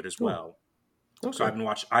to do it as well. Okay. So I've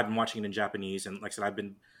been watching it in Japanese, and like I said, I've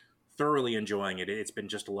been thoroughly enjoying it. It's been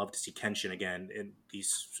just a love to see Kenshin again, and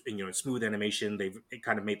these smooth animation. They've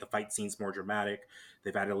kind of made the fight scenes more dramatic.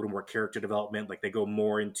 They've added a little more character development. Like they go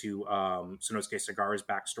more into Sonosuke Sagara's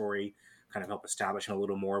backstory, kind of help establish him a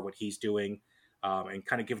little more what he's doing, and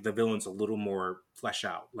kind of give the villains a little more flesh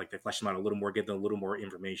out. Like they flesh them out a little more, give them a little more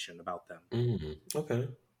information about them. Okay.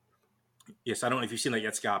 Yes, I don't know if you've seen that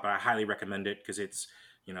yet, Scott, but I highly recommend it because it's,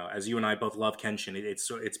 as you and I both love Kenshin,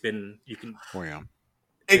 it's been, you can... Oh, yeah.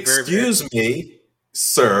 Excuse me,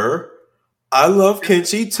 sir. I love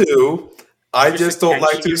Kenshi too. I just don't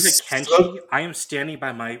like to... Kenshi? I am standing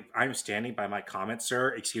by my comment,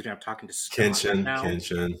 sir. Excuse me, I'm talking to Scott right now.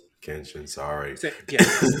 Kenshin, sorry.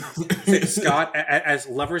 Scott, as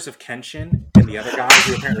lovers of Kenshin and the other guy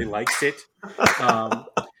who apparently likes it,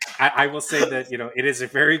 I will say that it is a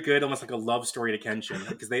very good, almost like a love story to Kenshin,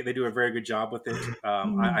 because they do a very good job with it.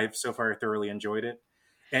 I've so far thoroughly enjoyed it,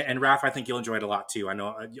 and Raph, I think you'll enjoy it a lot too. I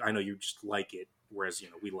know you just like it, whereas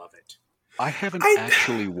we love it. I haven't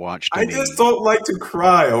actually watched. I just don't like to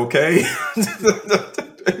cry. Okay,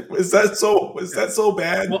 was that so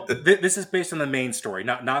bad? Well, this is based on the main story,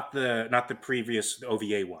 not the previous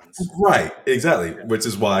OVA ones. Right, exactly. Yeah. Which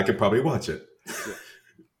is why I could probably watch it.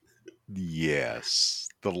 Yes.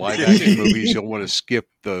 The live action movies, you'll want to skip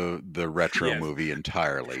the retro movie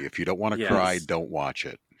entirely. If you don't want to cry, don't watch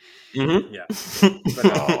it. Mm-hmm. Yeah. But,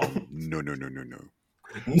 no.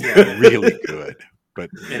 Yeah. Really good. But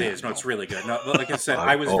it is. No, it's really good. No, like I said,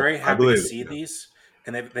 I was very happy to see these,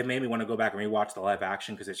 and they made me want to go back and rewatch the live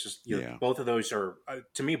action, because it's just both of those are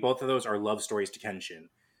to me, both of those are love stories to Kenshin,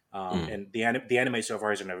 and the anime so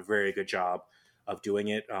far has done a very good job of doing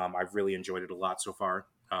it. I've really enjoyed it a lot so far.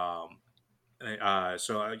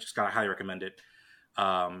 So I just gotta highly recommend it.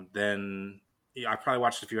 Then I probably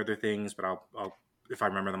watched a few other things, but I'll if I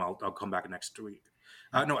remember them, I'll come back next week.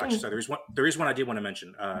 No, actually, sorry, there is one I did want to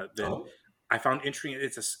mention that I found interesting.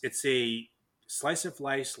 It's a slice of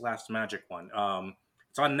life / magic one.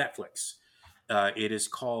 It's on Netflix. It is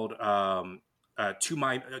called To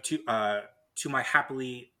My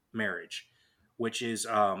Happily Marriage, which is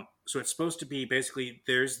so it's supposed to be basically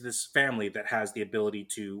there's this family that has the ability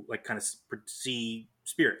to like kind of see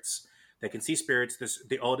spirits. They can see spirits.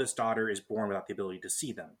 The oldest daughter is born without the ability to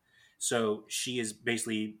see them, so she is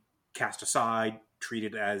basically cast aside,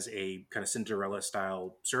 treated as a kind of Cinderella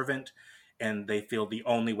style servant, and they feel the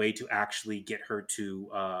only way to actually get her to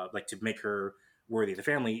to make her worthy of the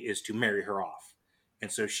family is to marry her off.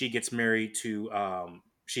 And so she gets married to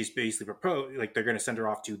she's basically proposed, like they're going to send her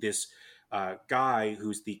off to this guy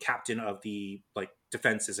who's the captain of the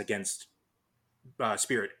defenses against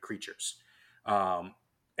spirit creatures.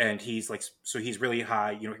 and he's like, so he's really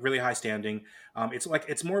high, really high standing.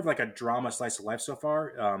 It's more of like a drama slice of life so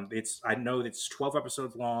far. I know it's 12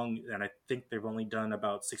 episodes long, and I think they've only done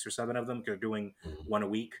about 6 or 7 of them. They're doing one a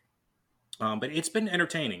week. But it's been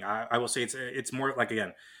entertaining. I will say it's more like,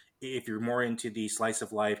 again, if you're more into the slice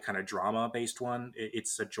of life kind of drama based one,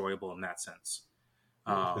 it's enjoyable in that sense.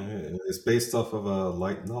 Okay. It's based off of a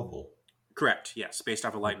light novel. Correct. Yes, based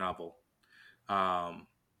off a light novel. So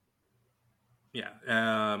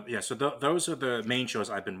those are the main shows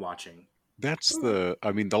I've been watching. That's the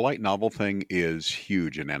light novel thing is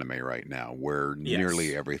huge in anime right now, where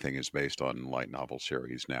nearly everything is based on light novel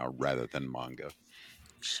series now rather than manga.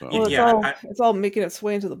 So Well, it's all making its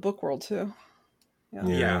way into the book world too.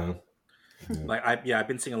 Yeah. I've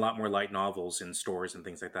been seeing a lot more light novels in stores and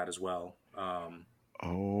things like that as well.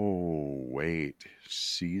 Oh wait,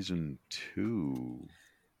 season 2.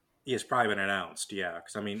 It's probably been announced. Yeah,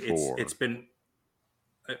 because I mean, it's been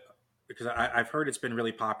because I've heard it's been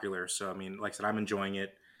really popular. So I mean, like I said, I'm enjoying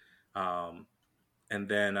it. And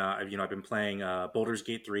then I've been playing Baldur's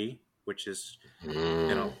Gate 3, which is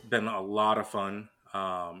been a lot of fun.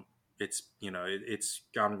 It's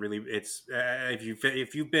gone really. It's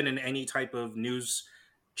if you've been in any type of news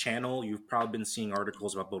channel, you've probably been seeing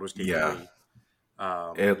articles about Baldur's Gate 3.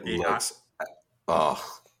 I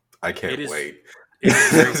can't wait.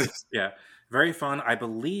 It's very fun. I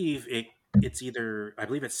believe it's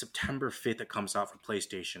September 5th it comes out for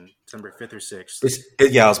PlayStation. September 5th or 6th.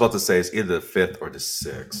 I was about to say it's either the 5th or the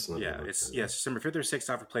 6th. It's September 5th or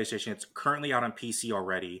 6th out for PlayStation. It's currently out on PC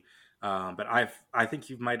already. But I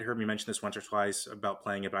think you might have heard me mention this once or twice about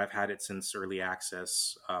playing it, but I've had it since early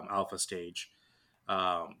access alpha stage.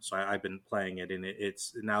 So I've been playing it, and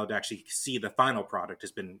it's now to actually see the final product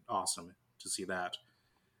has been awesome to see that.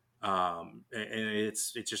 And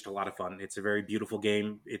it's just a lot of fun. It's a very beautiful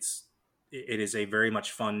game. It is a very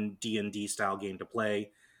much fun D&D style game to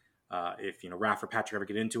play. If Raph or Patrick ever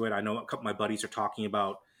get into it, I know a couple of my buddies are talking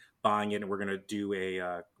about buying it, and we're gonna do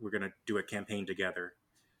a campaign together.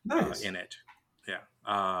 Nice. In it. So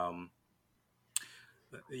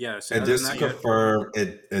and just to confirm,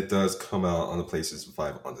 it does come out on the PlayStation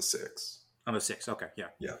 5 on the 6th. On the 6th, okay, yeah.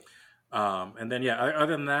 And then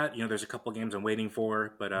other than that, there's a couple games I'm waiting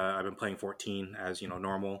for, but I've been playing 14 as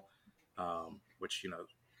normal, which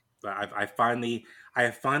I have finally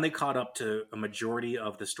caught up to a majority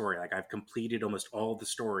of the story. Like I've completed almost all of the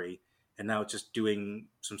story, and now it's just doing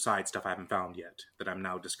some side stuff I haven't found yet that I'm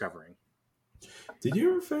now discovering. Did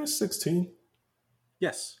you ever finish 16?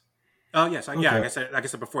 Yes. Oh, yes. Okay. Yeah, like I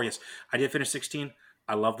said before, yes. I did finish 16.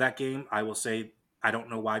 I love that game. I will say I don't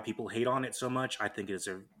know why people hate on it so much. I think it's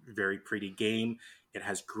a very pretty game. It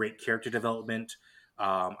has great character development.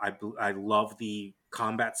 I love the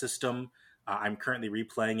combat system. I'm currently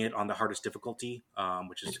replaying it on the hardest difficulty,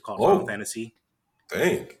 which is called Final Fantasy.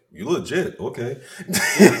 Dang, you legit. Okay.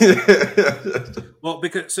 Well,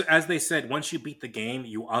 because as they said, once you beat the game,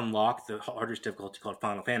 you unlock the hardest difficulty called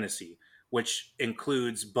Final Fantasy, which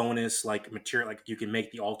includes bonus material, like you can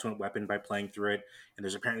make the ultimate weapon by playing through it, and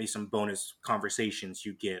there's apparently some bonus conversations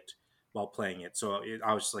you get while playing it. So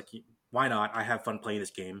I was just like, why not? I have fun playing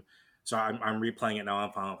this game, so I'm replaying it now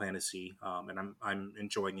on Final Fantasy, and I'm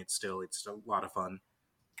enjoying it still. It's a lot of fun.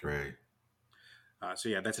 Great. So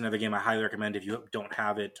yeah, that's another game I highly recommend if you don't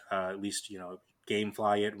have it. At least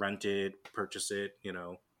GameFly it, rent it, purchase it.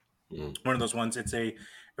 One of those ones. It's a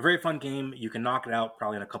very fun game. You can knock it out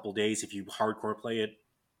probably in a couple days if you hardcore play it.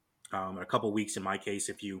 In a couple weeks in my case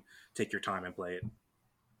if you take your time and play it.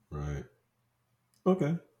 Right.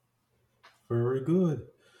 Okay. Very good.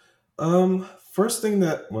 First thing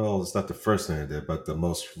it's not the first thing I did, but the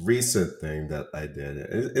most recent thing that I did.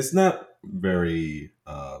 It's not very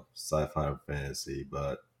sci-fi or fantasy,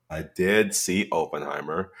 but I did see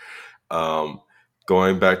Oppenheimer.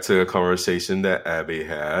 Going back to a conversation that Abby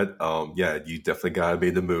had, you definitely gotta be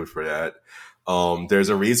in the mood for that. There's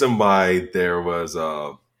a reason why there was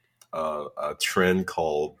a trend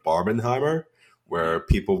called Barbenheimer, where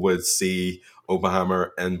people would see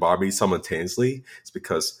Oppenheimer and Barbie simultaneously. It's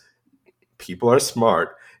because people are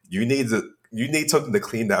smart. You need something to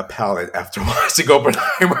clean that palate after watching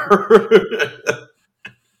Oppenheimer.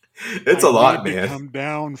 It's a lot, man. Come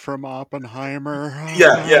down from Oppenheimer.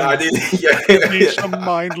 I need some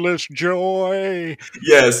mindless joy.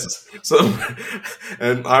 Yes. So,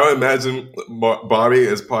 and I would imagine Barbie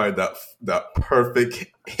is probably that perfect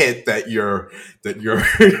hit that your that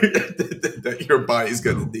your body's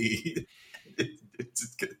gonna need.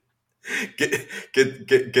 Get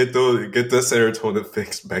the serotonin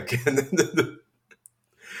fix back in.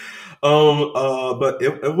 But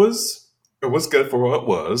it was good for what it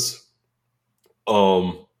was.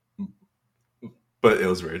 but it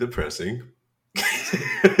was very depressing.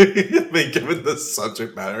 I mean, given the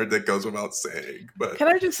subject matter, that goes without saying. But Can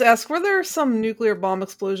I just ask, were there some nuclear bomb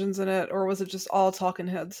explosions in it, or was it just all talking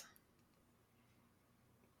heads?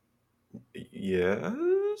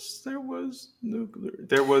 yes, there was nuclear.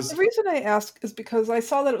 There was. The reason I ask is because I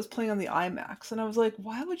saw that it was playing on the IMAX, and I was like,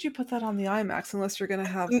 why would you put that on the IMAX unless you're going to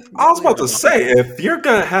have... I was about to say, if you're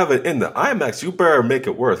gonna have it in the IMAX, you better make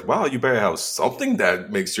it worthwhile. You better have something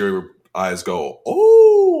that makes your eyes go,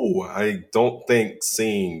 "Oh!" I don't think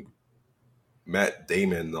seeing Matt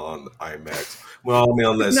Damon on IMAX. Well, I mean,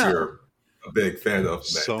 unless No. you're a big fan of Matt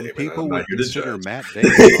Some Damon. people I'm would not here to consider judge. Matt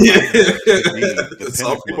Damon on IMAX to be the Some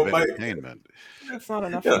pinnacle people of might. entertainment. That's not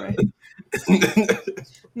enough Yeah. for me.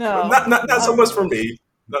 No. not so much for me.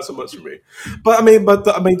 Not so much for me. But I mean,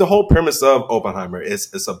 the whole premise of Oppenheimer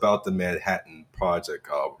is about the Manhattan Project,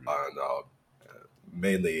 on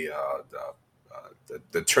mainly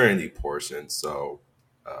the Trinity portion. So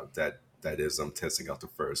that is testing out the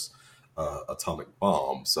first atomic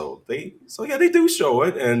bomb. So they do show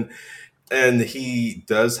it, and he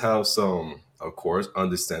does have some, of course,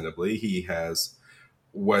 understandably, he has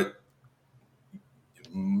what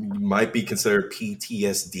might be considered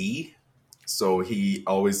PTSD. So he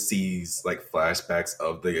always sees like flashbacks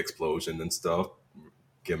of the explosion and stuff,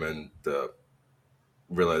 given the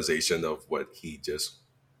realization of what he just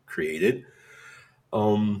created.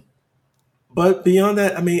 But beyond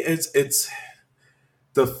that, I mean, it's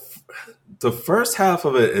the first half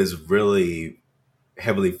of it is really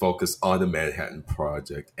heavily focused on the Manhattan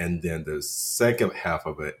Project, and then the second half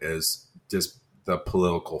of it is just the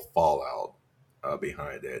political fallout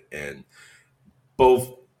behind it, and both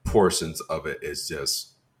portions of it is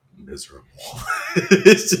just miserable.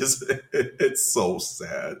 It's so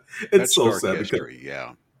sad. It's That's so dark sad history,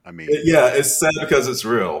 yeah. I mean, it's sad because it's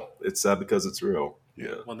real. It's sad because it's real.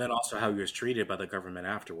 Yeah. Well, then also how he was treated by the government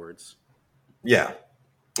afterwards. Yeah.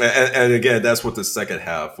 And again, that's what the second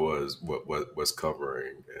half was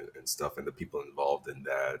covering, and stuff, and the people involved in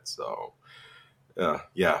that. So,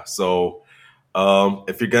 yeah. So,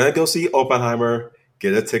 if you're gonna go see Oppenheimer,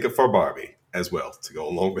 get a ticket for Barbie as well to go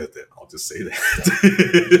along with it. I'll just say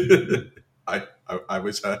that. I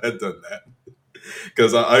wish I had done that,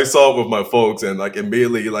 because I saw it with my folks, and like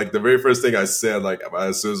immediately, like the very first thing I said, like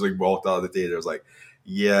as soon as we walked out of the theater, I was like,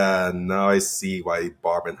 "Yeah, now I see why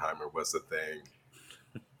Barbenheimer was the thing."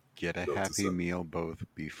 get a Happy Meal both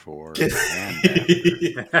before Get- and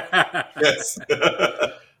after. Yes,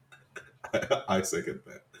 I second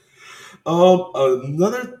that.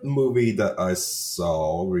 Another movie that I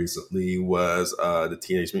saw recently was the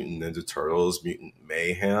Teenage Mutant Ninja Turtles: Mutant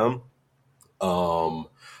Mayhem.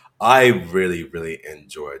 I really, really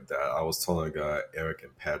enjoyed that. I was telling Eric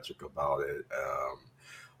and Patrick about it.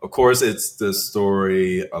 Of course, it's the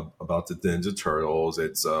story about the Ninja Turtles.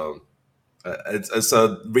 It's a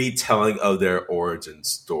retelling of their origin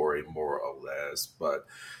story, more or less. But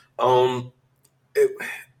it,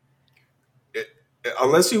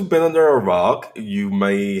 unless you've been under a rock, you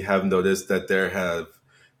may have noticed that there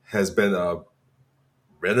has been a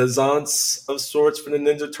renaissance of sorts for the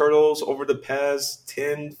Ninja Turtles over the past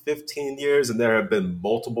 10, 15 years, and there have been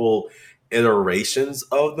multiple iterations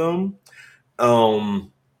of them.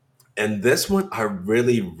 And this one, I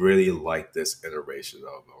really, really like this iteration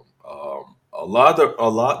of them.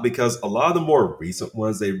 Because a lot of the more recent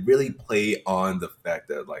ones, they really play on the fact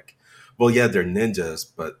that, like, well, yeah, they're ninjas,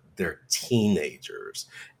 but they're teenagers.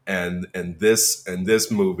 And this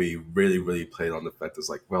movie really, really played on the fact that it's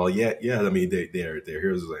like, well, yeah. I mean, they're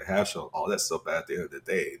heroes of the half show, all that stuff. But at the end of the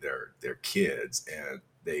day, they're kids, and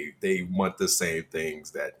they want the same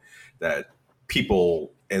things that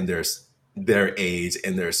people in their age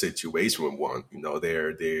and their situation would want. You know,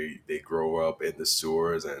 they grow up in the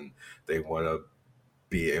sewers, and they want to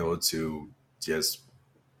be able to just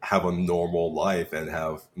have a normal life and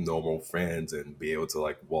have normal friends and be able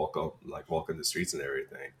to walk in the streets and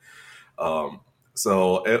everything.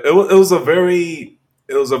 So it was a very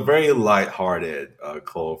lighthearted,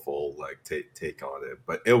 colorful take on it,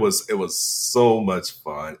 but it was so much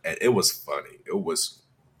fun, and it was funny. It was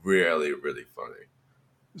really, really funny.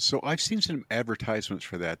 So I've seen some advertisements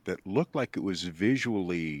for that looked like it was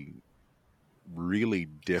visually really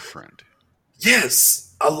different.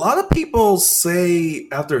 Yes, a lot of people say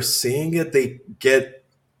after seeing it, they get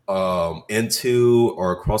into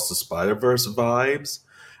or across the Spider-Verse vibes.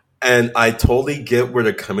 And I totally get where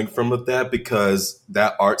they're coming from with that, because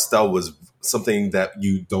that art style was something that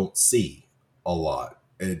you don't see a lot.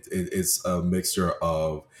 It's a mixture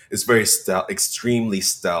of, it's very extremely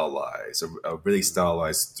stylized, a really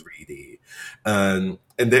stylized 3D, and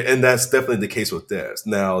that's definitely the case with this.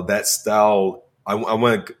 Now that style I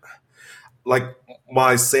want to like when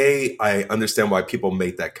I say I understand why people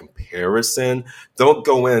make that comparison. Don't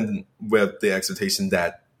go in with the expectation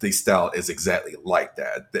that the style is exactly like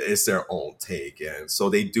that. It's their own take, and so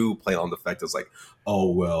they do play on the fact that it's like,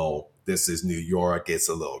 oh well, this is New York. It's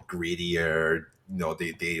a little greedier.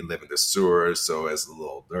 They live in the sewers, so it's a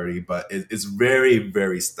little dirty, but it's very,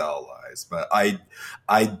 very stylized. But I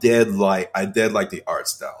did like the art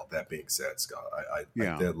style. That being said, Scott, I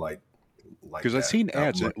did like because I've seen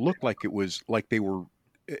ads and it looked like it was like they were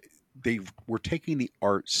taking the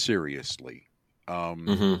art seriously,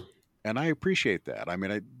 and I appreciate that. I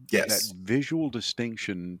mean, that visual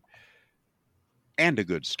distinction and a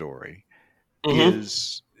good story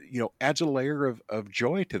is, adds a layer of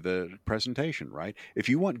joy to the presentation, right? If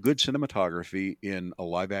you want good cinematography in a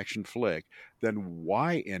live action flick, then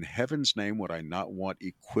why in heaven's name would I not want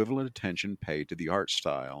equivalent attention paid to the art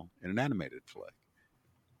style in an animated flick?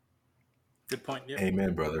 Good point. Yeah.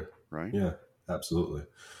 Amen, brother. Right? Yeah, absolutely.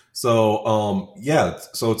 So,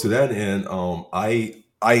 so to that end,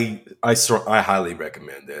 I highly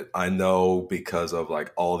recommend it. I know because of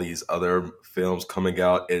like all these other films coming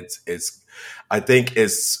out, I think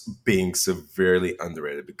it's being severely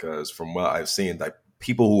underrated because from what I've seen, like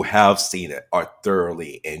people who have seen it are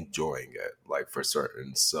thoroughly enjoying it, like for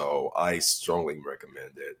certain. So I strongly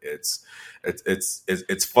recommend it. It's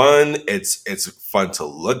fun. It's fun to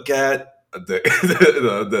look at.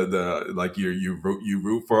 The like you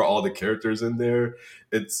root for all the characters in there.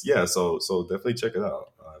 So definitely check it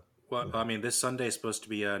out. Well, I mean, this Sunday is supposed to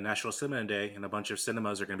be a National Cinema Day, and a bunch of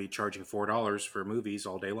cinemas are going to be charging $4 for movies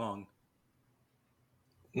all day long.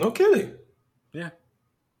 No kidding. Yeah.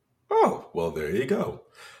 Oh, well, there you go.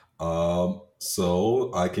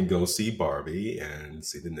 So I can go see Barbie and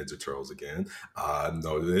see the Ninja Turtles again.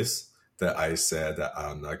 Notice that I said that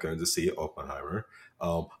I'm not going to see Oppenheimer.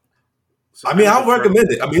 So I'll recommend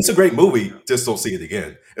it. I mean, it's a great movie. Yeah. Just don't see it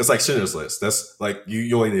again. It's like Schindler's List. That's like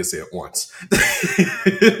you only need to see it once.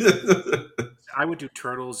 I would do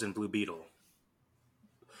Turtles and Blue Beetle.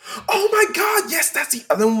 Oh my God! Yes, that's the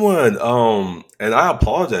other one. And I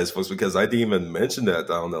apologize, folks, because I didn't even mention that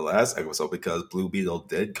on the last episode because Blue Beetle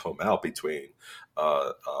did come out between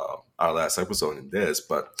our last episode and this,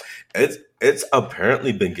 but it's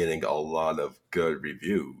apparently been getting a lot of good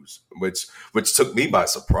reviews, which took me by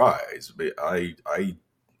surprise. It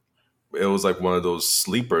was like one of those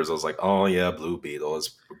sleepers. I was like, oh yeah, Blue Beetle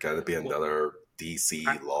is going to be another DC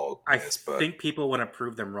law. I think people want to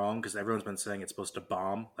prove them wrong because everyone's been saying it's supposed to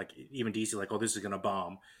bomb. Like even DC, like, oh, this is going to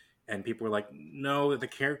bomb. And people were like, no, the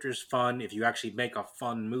character's fun. If you actually make a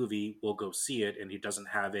fun movie, we'll go see it. And he doesn't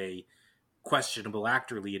have a questionable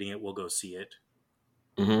actor leading it, we'll go see it.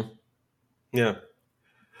 Mm-hmm. Yeah.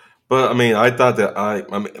 But I mean, I thought that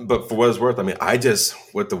but for what it's worth, I mean, I just,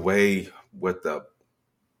 what's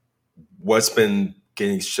been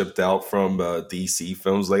getting shipped out from DC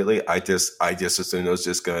films lately, I just assumed it was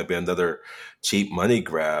just going to be another cheap money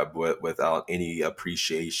grab without any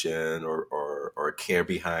appreciation or care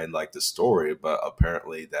behind like the story. But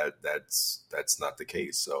apparently that's not the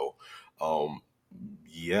case. So, I'm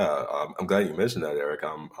glad you mentioned that, Eric.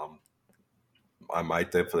 I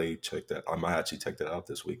might definitely check that. I might actually check that out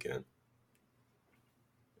this weekend.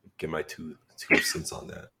 Get my two cents on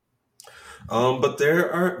that. But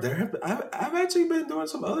I've actually been doing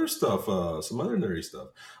some other stuff, some other nerdy stuff.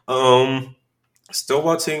 Still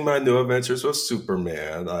watching my new adventures with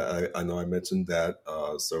Superman. I know I mentioned that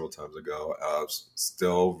several times ago.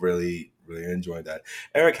 Still really, really enjoying that.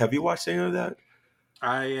 Eric, have you watched any of that?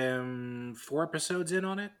 I am 4 episodes in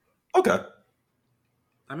on it. Okay.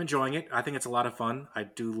 I'm enjoying it. I think it's a lot of fun. I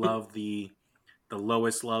do love the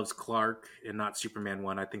Lois loves Clark and not Superman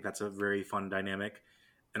one. I think that's a very fun dynamic.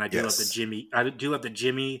 And I do love that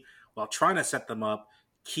Jimmy, while trying to set them up,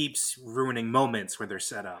 keeps ruining moments where they're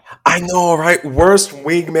set up. I know, right? Worst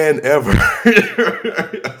wingman ever.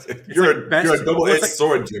 You're a double-edged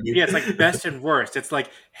sword, Jimmy. Yeah, it's like best and worst. It's like,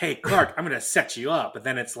 hey, Clark, I'm going to set you up. But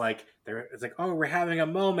then it's like, oh, we're having a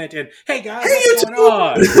moment. And, hey, guys, what's going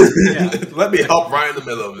on? Yeah. Let me help right in the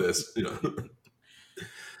middle of this.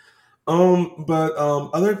 But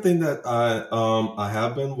other thing that I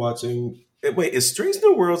have been watching. Wait, is Strange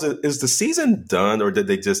New Worlds, is the season done, or did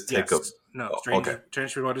they just take No,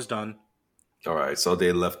 Strange New World is done. All right, so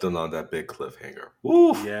they left them on that big cliffhanger.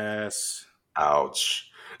 Oof. Yes. Ouch.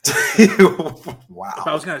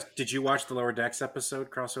 Wow. Did you watch the Lower Decks episode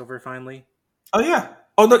crossover finally? Oh, yeah.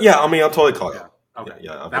 Oh, no, yeah, I mean, I'm totally caught up. Okay.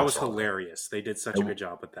 Yeah, that was hilarious. They did such a good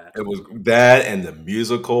job with that. It was that and the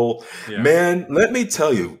musical. Yeah. Man, let me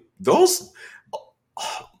tell you, those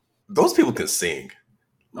people can sing.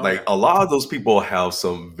 like a lot of those people have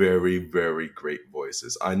some very, very great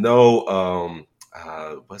voices. I know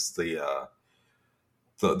what's the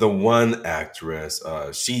one actress,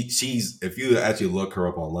 she's, if you actually look her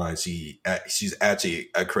up online, she's actually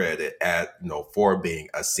accredited at, for being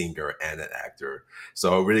a singer and an actor.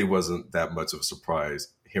 So it really wasn't that much of a surprise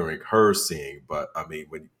hearing her sing. But I mean,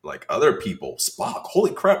 when like other people, Spock,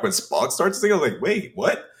 holy crap, when Spock starts singing, I was like, wait,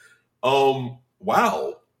 what?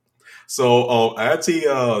 Wow. So actually,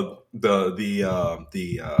 the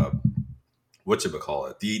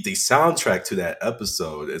whatchamacallit, the soundtrack to that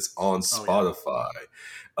episode is on Spotify.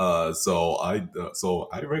 So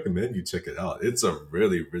I recommend you check it out. It's a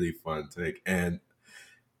really, really fun take. And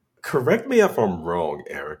correct me if I'm wrong,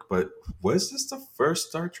 Eric, but was this the first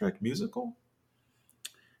Star Trek musical?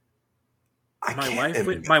 My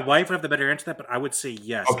wife would have the better answer to that, but I would say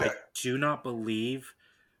yes. Okay. I do not believe,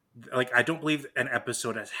 I don't believe an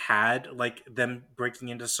episode has had like them breaking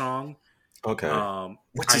into song. Okay.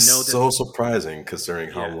 Which I is know so surprising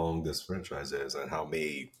considering how long this franchise is and how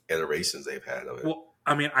many iterations they've had of it. Well,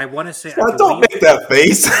 I mean, I want to say, don't make that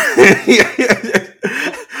face.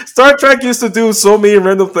 Star Trek used to do so many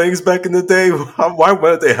random things back in the day. Why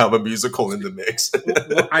wouldn't they have a musical in the mix?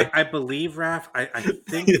 Well, I believe, Raph, I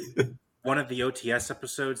think one of the OTS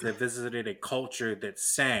episodes, they visited a culture that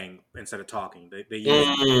sang instead of talking. They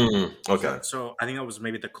used okay. So I think that was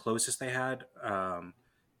maybe the closest they had.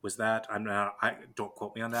 Was that? I don't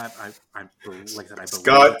quote me on that. I like that. I believe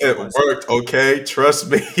Scott, it worked. Okay, trust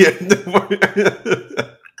me.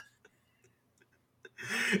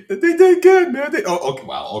 They did good, man. Okay,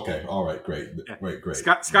 wow. Okay, all right, great, yeah. great.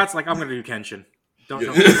 Scott's like, I'm going to do Kenshin. Don't.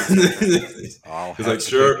 He's like,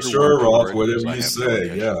 sure, Roth, whatever you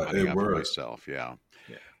say. Yeah, it works. Myself, yeah.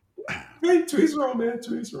 Hey, to his own, man.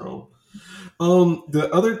 To his own. The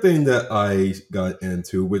other thing that I got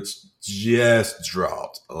into, which just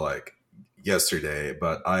dropped like yesterday,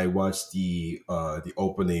 but I watched the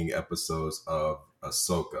opening episodes of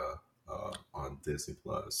Ahsoka on Disney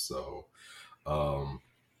Plus. So,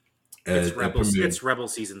 it's Rebels. It's Rebel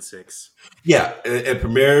season 6. Yeah, it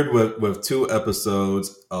premiered with 2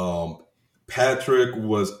 episodes. Patrick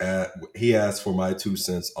he asked for my 2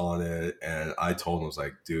 cents on it, and I told him, I was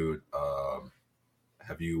like, dude,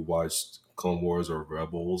 have you watched Clone Wars or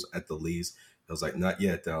Rebels at the least? I was like, not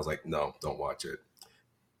yet. Then I was like, no, don't watch it.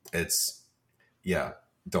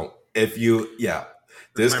 Don't.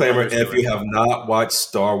 Disclaimer, if you have not watched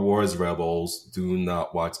Star Wars Rebels, do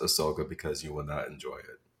not watch Ahsoka because you will not enjoy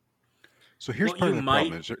it. So here's part of the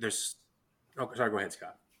problem. Sorry, go ahead,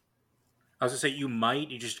 Scott. I was going to say,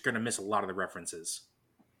 you're just going to miss a lot of the references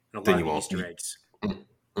and a lot of the Easter eggs.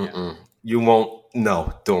 Yeah. You won't.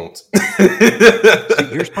 No, don't. See,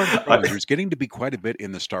 here's part of the problem. There's getting to be quite a bit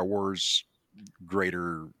in the Star Wars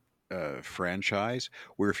greater franchise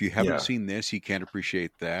where if you haven't seen this, you can't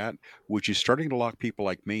appreciate that, which is starting to lock people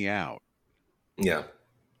like me out. Yeah.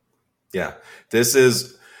 This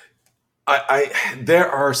is. There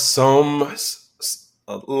are some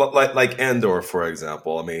like Andor, for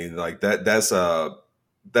example. I mean, like that's a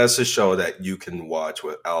show that you can watch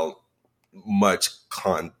without much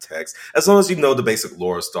context, as long as you know the basic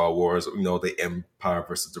lore of Star Wars, the Empire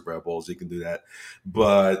versus the Rebels, you can do that.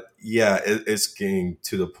 But yeah, it's getting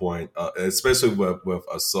to the point, especially with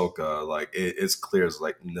Ahsoka, like it's clear, it's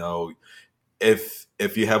like, no, if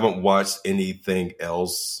you haven't watched anything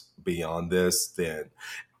else beyond this, then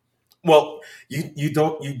you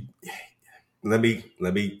don't. Let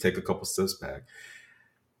me take a couple steps back.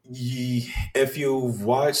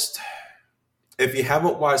 If you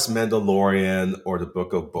haven't watched Mandalorian or the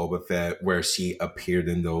Book of Boba Fett, where she appeared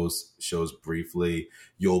in those shows briefly,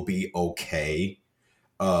 you'll be okay.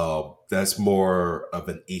 That's more of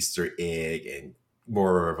an Easter egg and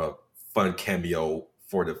more of a fun cameo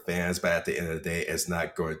for the fans. But at the end of the day, it's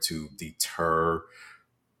not going to deter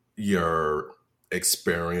your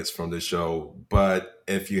experience from the show. But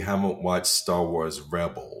if you haven't watched Star Wars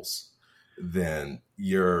Rebels, then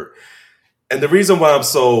and the reason why I'm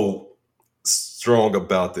so strong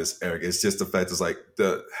about this, Eric, is just the fact is like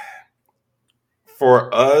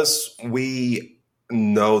for us, we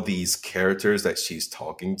know these characters that she's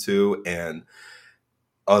talking to, and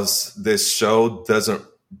this show doesn't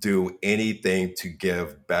do anything to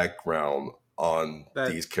give background on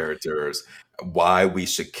these characters, why we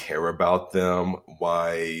should care about them,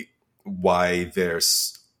 why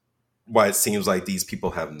it seems like these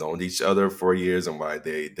people have known each other for years, and why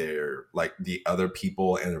they're like the other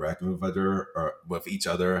people interacting with each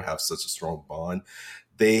other have such a strong bond.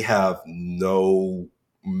 They have no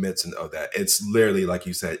mention of that. It's literally, like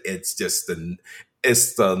you said, it's just the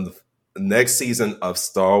next season of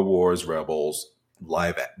Star Wars Rebels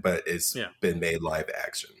but it's Yeah. been made live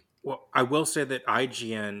action. Well, I will say that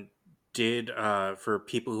IGN did, for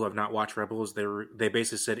people who have not watched Rebels, they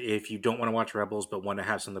basically said if you don't want to watch Rebels but want to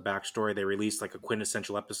have some of the backstory, they released like a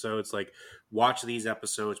quintessential episodes. Like, watch these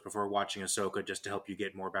episodes before watching Ahsoka just to help you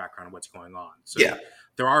get more background on what's going on. So Yeah.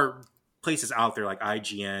 there are places out there like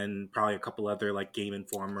IGN, probably a couple other like Game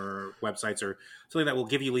Informer websites or something that will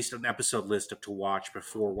give you at least an episode list to watch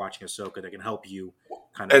before watching Ahsoka that can help you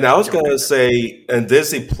kind of. And I was gonna say, and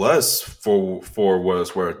Disney Plus for what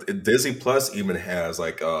it's worth, Disney Plus even has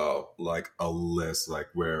like a list like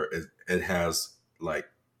where it has like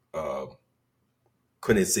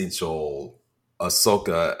quintessential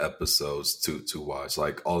Ahsoka episodes to watch,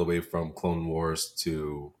 like all the way from Clone Wars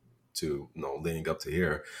to leading up to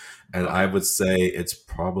here. And I would say it's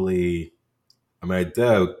probably, I mean, I did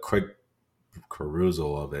a quick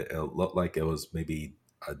perusal of it. It looked like it was maybe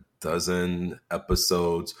a dozen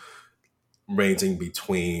episodes ranging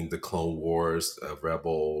between the Clone Wars,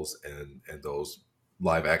 Rebels, and those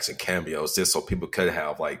live action cameos, just so people could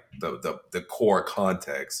have like the core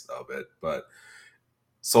context of it. But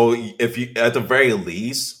so if you, at the very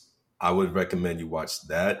least, I would recommend you watch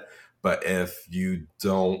that. But if you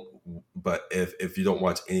don't, if you don't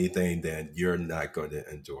watch anything, then you're not going to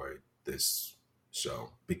enjoy this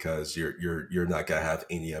show, because you're not gonna have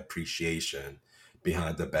any appreciation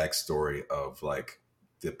behind the backstory of like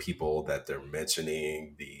the people that they're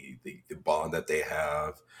mentioning, the bond that they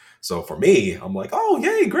have. So for me, I'm like, oh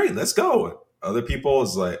yay, great, let's go. Other people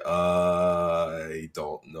is like, I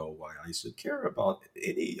don't know why I should care about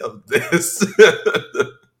any of this.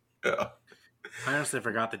 Yeah. I honestly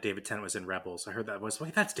forgot that David Tennant was in Rebels. I heard that voice.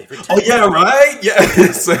 Wait, that's David Oh Tennant. yeah, right? Yeah.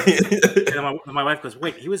 And my wife goes,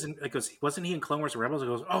 wait, he was in, like, wasn't he in Clone Wars or Rebels? I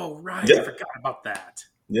goes, oh, right, Yeah. I forgot about that.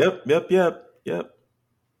 Yep.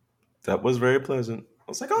 That was very pleasant. I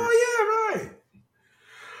was like, oh yeah, right.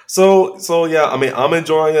 So yeah, I mean, I'm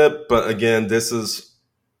enjoying it, but again, this is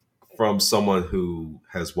from someone who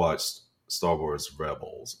has watched Star Wars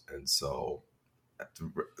Rebels, and so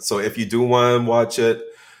if you do want to watch it,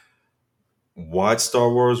 watch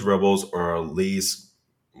Star Wars Rebels, or at least,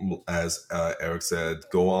 as Eric said,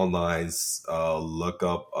 go online, look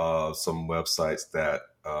up some websites that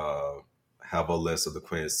have a list of the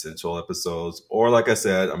quintessential episodes. Or like I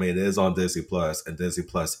said, I mean, it is on Disney Plus, and Disney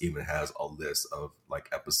Plus even has a list of like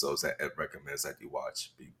episodes that it recommends that you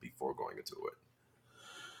watch before going into it.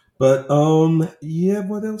 But yeah,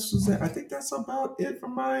 what else is there? I think that's about it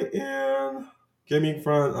from my end. Gaming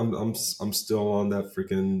front, I'm still on that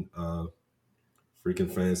freaking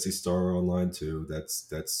Phantasy Star Online too.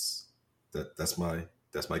 That's my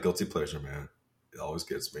guilty pleasure, man. It always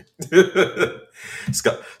gets me.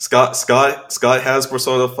 Scott has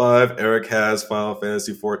Persona 5. Eric has Final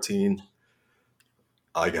Fantasy 14.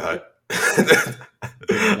 I got Fantasy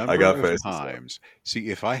times. See,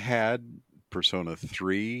 if I had Persona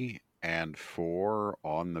 3 and 4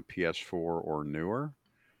 on the PS4 or newer,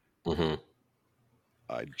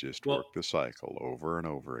 I'd just work the cycle over and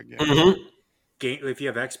over again. Mm-hmm. If you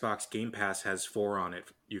have Xbox, Game Pass has 4 on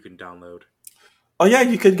it. You can download. Oh yeah,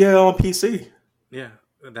 you could get it on PC. Yeah,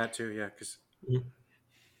 that too. Yeah, because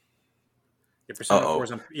Persona 4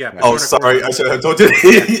 is on. Yeah. Persona sorry, I should have told you.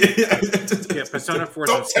 Yeah, Persona 4 is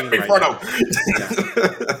on Steam right now. Yeah.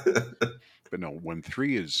 But no, when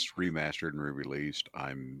 3 is remastered and re-released,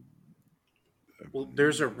 Well,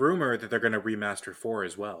 there's a rumor that they're going to remaster 4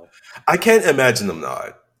 as well. I can't imagine them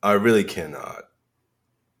not. I really cannot.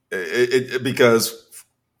 Because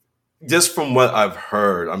just from what I've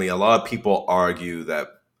heard, I mean, a lot of people argue that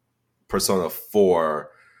Persona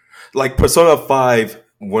 4, like Persona 5,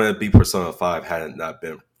 wouldn't be Persona 5 had it not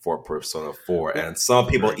been for Persona 4. And some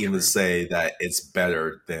people even say that it's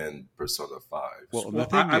better than Persona 5. Well, the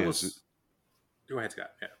thing is... Go ahead,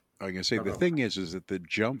 Scott. Yeah. I was going to say, the thing is that the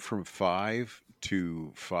jump from 5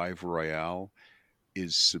 to 5 Royale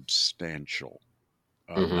is substantial.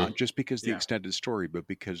 Not just because of the extended story, but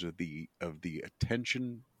because of the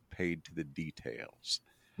attention paid to the details.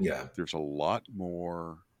 Yeah, there's a lot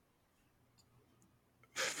more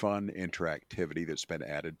fun interactivity that's been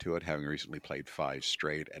added to it. Having recently played 5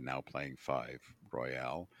 straight and now playing 5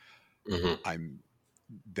 Royale,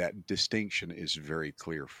 that distinction is very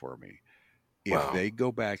clear for me. If they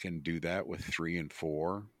go back and do that with 3 and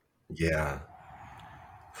 4, yeah.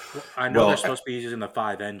 Well, I know they're supposed to be using the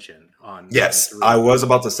 5 engine on. Yes, I was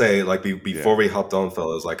about to say, like, before we hopped on,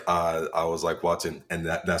 fellas, like I was like watching, and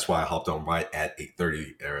that's why I hopped on right at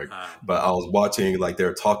 8:30, Eric. But I was watching, like,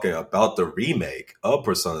 they're talking about the remake of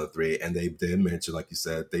Persona 3, and they did mention, like you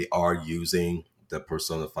said, they are using the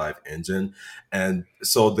Persona 5 engine, and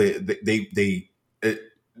so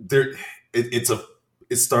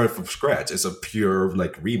it started from scratch. It's a pure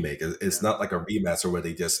like remake. It's not like a remaster where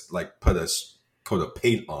they just like put a coat of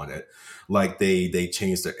paint on it. Like they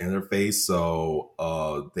changed their interface, so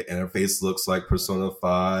the interface looks like Persona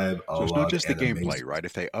 5. So it's not just the gameplay, animation. right?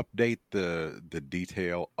 If they update the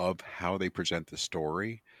detail of how they present the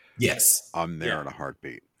story, Yes. I'm there in a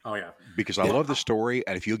heartbeat. Oh yeah, Because I love the story,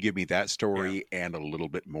 and if you'll give me that story and a little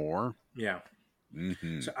bit more, yeah.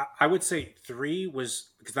 mm-hmm. So I would say 3 was,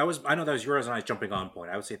 because I know that was yours and I jumping on point.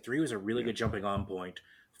 I would say 3 was a really good jumping on point.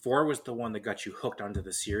 4 was the one that got you hooked onto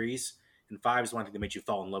the series, and 5 is the one thing that made you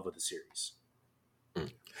fall in love with the series.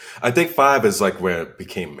 I think 5 is like where it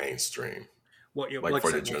became mainstream. Well, Like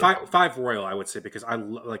for the five, 5 Royal, I would say, because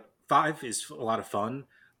like 5 is a lot of fun,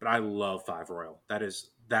 but I love 5 Royal.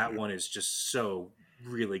 That one is just so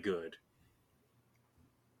really good.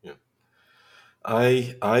 Yeah,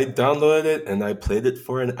 I downloaded it and I played it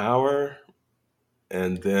for an hour,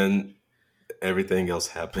 and then everything else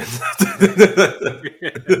happened.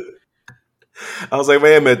 I was like,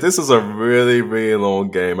 wait a minute, this is a really, really long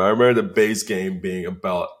game. I remember the base game being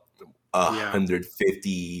about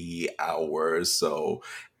 150 hours. So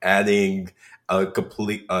adding an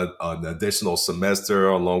additional semester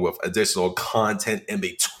along with additional content in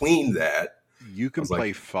between that. You can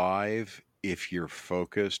play 5 if you're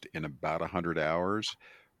focused in about 100 hours.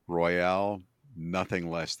 Royale, nothing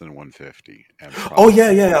less than 150. And oh yeah.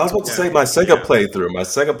 I was about to say my second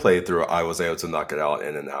playthrough, I was able to knock it out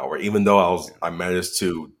in an hour, even though I managed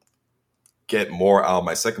to get more out of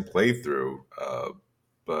my second playthrough.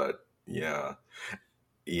 But yeah,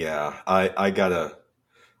 I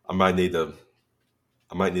might need to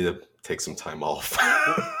take some time off.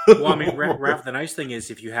 Well, I mean, Raph, the nice thing is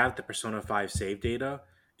if you have the Persona 5 save data,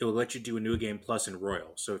 it will let you do a New Game Plus in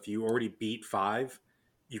Royal. So if you already beat 5,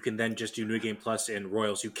 you can then just do New Game Plus in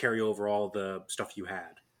Royal, so you carry over all the stuff you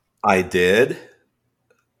had. I did,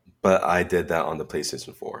 but I did that on the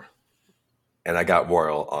PlayStation 4. And I got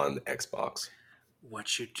Royal on Xbox.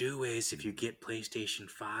 What you do is, if you get PlayStation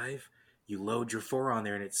 5, you load your 4 on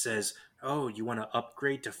there and it says, oh, you want to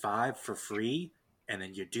upgrade to 5 for free? And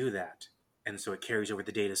then you do that. And so it carries over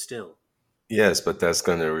the data still. Yes, but that's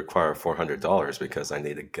going to require $400 because I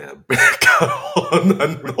need to get a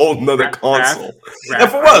whole nother console. And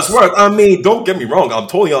for what it's worth, I mean, don't get me wrong, I'm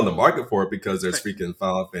totally on the market for it because there's freaking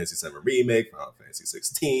Final Fantasy VII Remake, Final Fantasy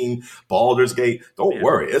 16, Baldur's Gate. Don't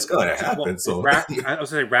worry, it's going to happen. I was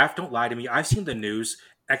saying, Raph, don't lie to me. I've seen the news.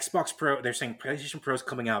 Xbox Pro, they're saying PlayStation Pro is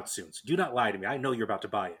coming out soon. So do not lie to me. I know you're about to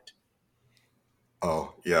buy it.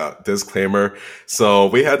 Oh, yeah. Disclaimer. So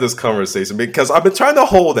we had this conversation because I've been trying to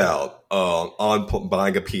hold out on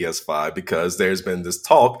buying a PS5 because there's been this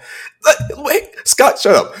talk. Wait, Scott,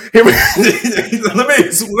 shut up. Let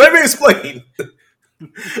me explain.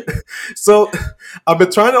 So I've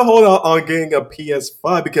been trying to hold out on getting a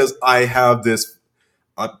PS5 because I have this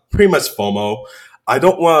pretty much FOMO. I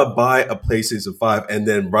don't want to buy a PlayStation 5 and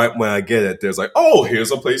then right when I get it, there's like, oh,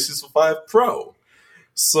 here's a PlayStation 5 Pro.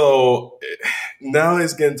 So now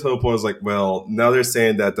it's getting to a point. It's like, well, now they're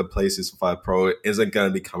saying that the PlayStation 5 Pro isn't going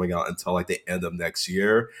to be coming out until like the end of next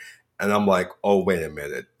year. And I'm like, oh, wait a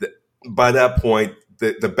minute. By that point,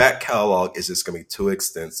 the back catalog is just going to be too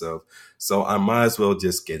extensive. So I might as well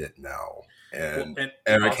just get it now. And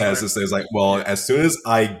Eric has this thing like, well, as soon as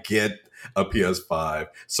I get a PS5,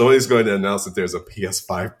 Sony's going to announce that there's a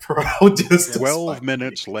PS5 Pro. Just 12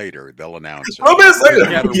 minutes later, they'll announce it. 12 minutes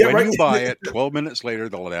later, when you buy it, 12 minutes later,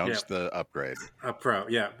 they'll announce the upgrade. A Pro,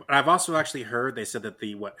 yeah. I've also actually heard they said that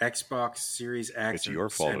the Xbox Series X. It's your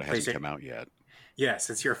fault it hasn't come out yet.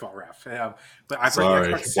 Yes, it's your fault, Raph. But I've heard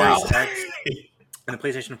the Xbox Series X and the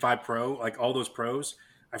PlayStation 5 Pro, like all those Pros,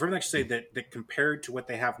 I've heard them actually say that compared to what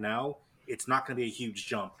they have now, it's not going to be a huge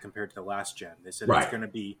jump compared to the last gen. They said it's going to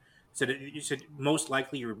be. You said most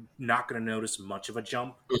likely you're not going to notice much of a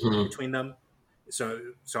jump between them. So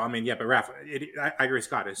I mean, yeah, but Raph, I agree,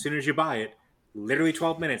 Scott. As soon as you buy it, literally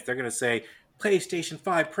 12 minutes, they're going to say PlayStation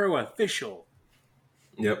 5 Pro official.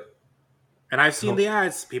 Yep. And I've seen the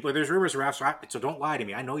ads. There's rumors, Raph, so don't lie to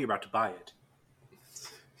me. I know you're about to buy it.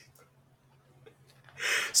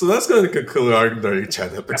 So that's going to conclude our Nerdy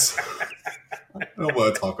Chat episode. I don't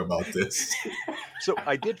want to talk about this. So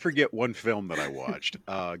I did forget one film that I watched,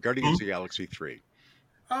 Guardians of the Galaxy 3.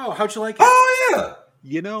 Oh, how'd you like it? Oh, yeah.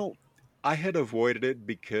 You know, I had avoided it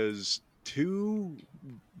because 2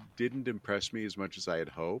 didn't impress me as much as I had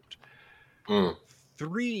hoped.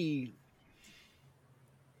 3,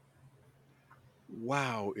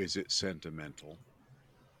 wow, is it sentimental.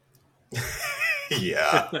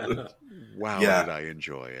 Yeah. Wow, did I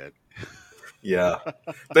enjoy it. Yeah.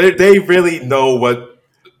 They really know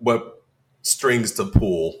what strings to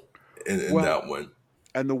pull in that one.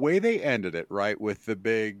 And the way they ended it, right, with the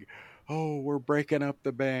big, we're breaking up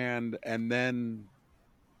the band, and then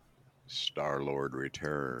Star-Lord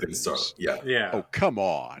returns. Yeah. Oh, come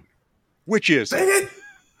on. Which is Dang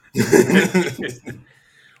it?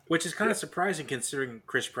 Which is kind of surprising considering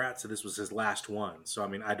Chris Pratt said this was his last one. So I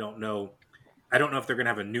mean, I don't know if they're gonna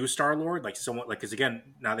have a new Star-Lord, like someone like, because again,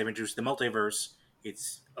 now they've introduced the multiverse.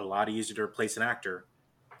 It's a lot easier to replace an actor.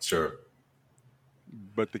 Sure.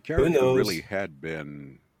 But the character really had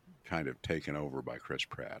been kind of taken over by Chris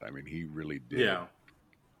Pratt. I mean, he really did. Yeah.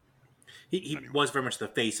 He was very much the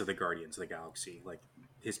face of the Guardians of the Galaxy. Like,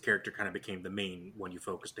 his character kind of became the main one you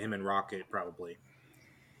focused. Him and Rocket, probably.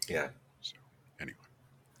 Yeah. So, anyway,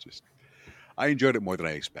 I enjoyed it more than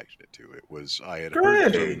I expected it to. It was I had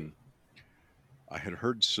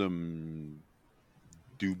heard some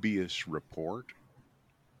dubious report,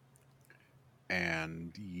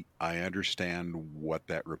 and I understand what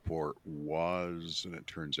that report was, and it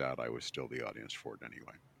turns out I was still the audience for it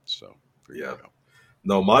anyway. So there you go.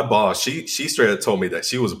 No, my boss, she straight up told me that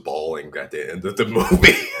she was bawling at the end of the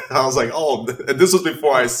movie. I was like, oh, and this was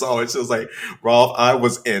before I saw it. She was like, Rolf, I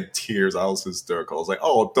was in tears. I was hysterical. I was like,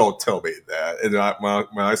 oh, don't tell me that. And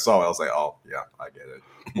when I saw it, I was like, oh, yeah, I get it.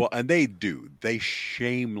 Well, and they do. They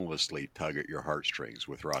shamelessly tug at your heartstrings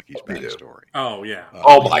with Rocky's backstory. Oh, yeah.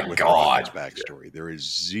 Oh, my God. Rocky's backstory. Yeah. There is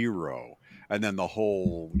zero. And then the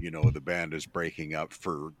whole, the band is breaking up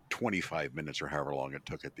for 25 minutes or however long it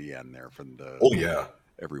took at the end there from the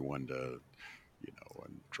everyone to,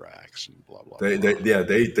 and Drax and blah blah.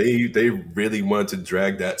 They really wanted to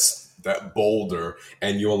drag that boulder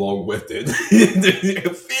and you along with it.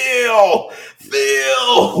 Feel.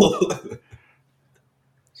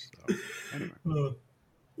 So anyway,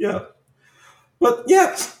 yeah, but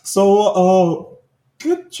yeah. So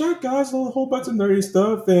good chat, guys. A whole bunch of nerdy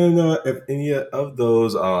stuff, and if any of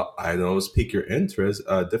those items pique your interest,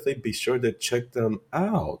 definitely be sure to check them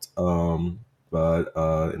out. But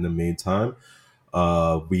in the meantime,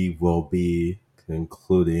 we will be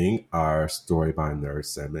concluding our Story by Nerd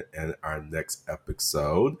segment in our next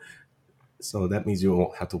episode. So that means you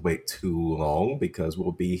won't have to wait too long because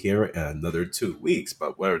we'll be here in another 2 weeks.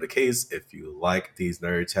 But whatever the case, if you like these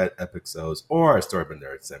Nerd Chat episodes or our Story by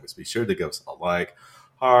Nerd segments, be sure to give us a like,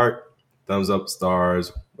 heart, thumbs up,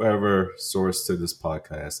 stars, whatever source to this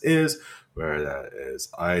podcast is, whether that is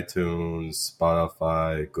iTunes,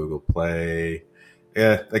 Spotify, Google Play,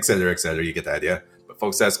 et cetera, you get the idea. But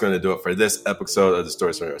folks, that's going to do it for this episode of the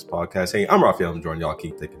Stories from Nerds podcast. Hey, I'm Raphael. I'm joining y'all.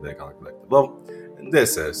 Keep thinking big on collective level. And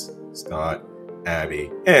this is Scott, Abby,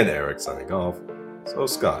 and Eric signing off. So,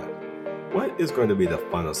 Scott, what is going to be the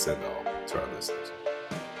final send-off to our listeners?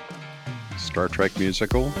 Star Trek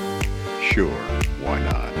musical? Sure, why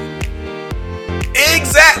not?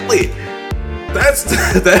 Exactly. That's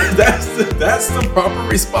the proper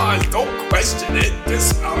response. Don't question it.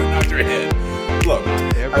 Just nod your head. Look,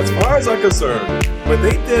 as far as I'm concerned, when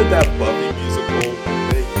they did that Buffy musical,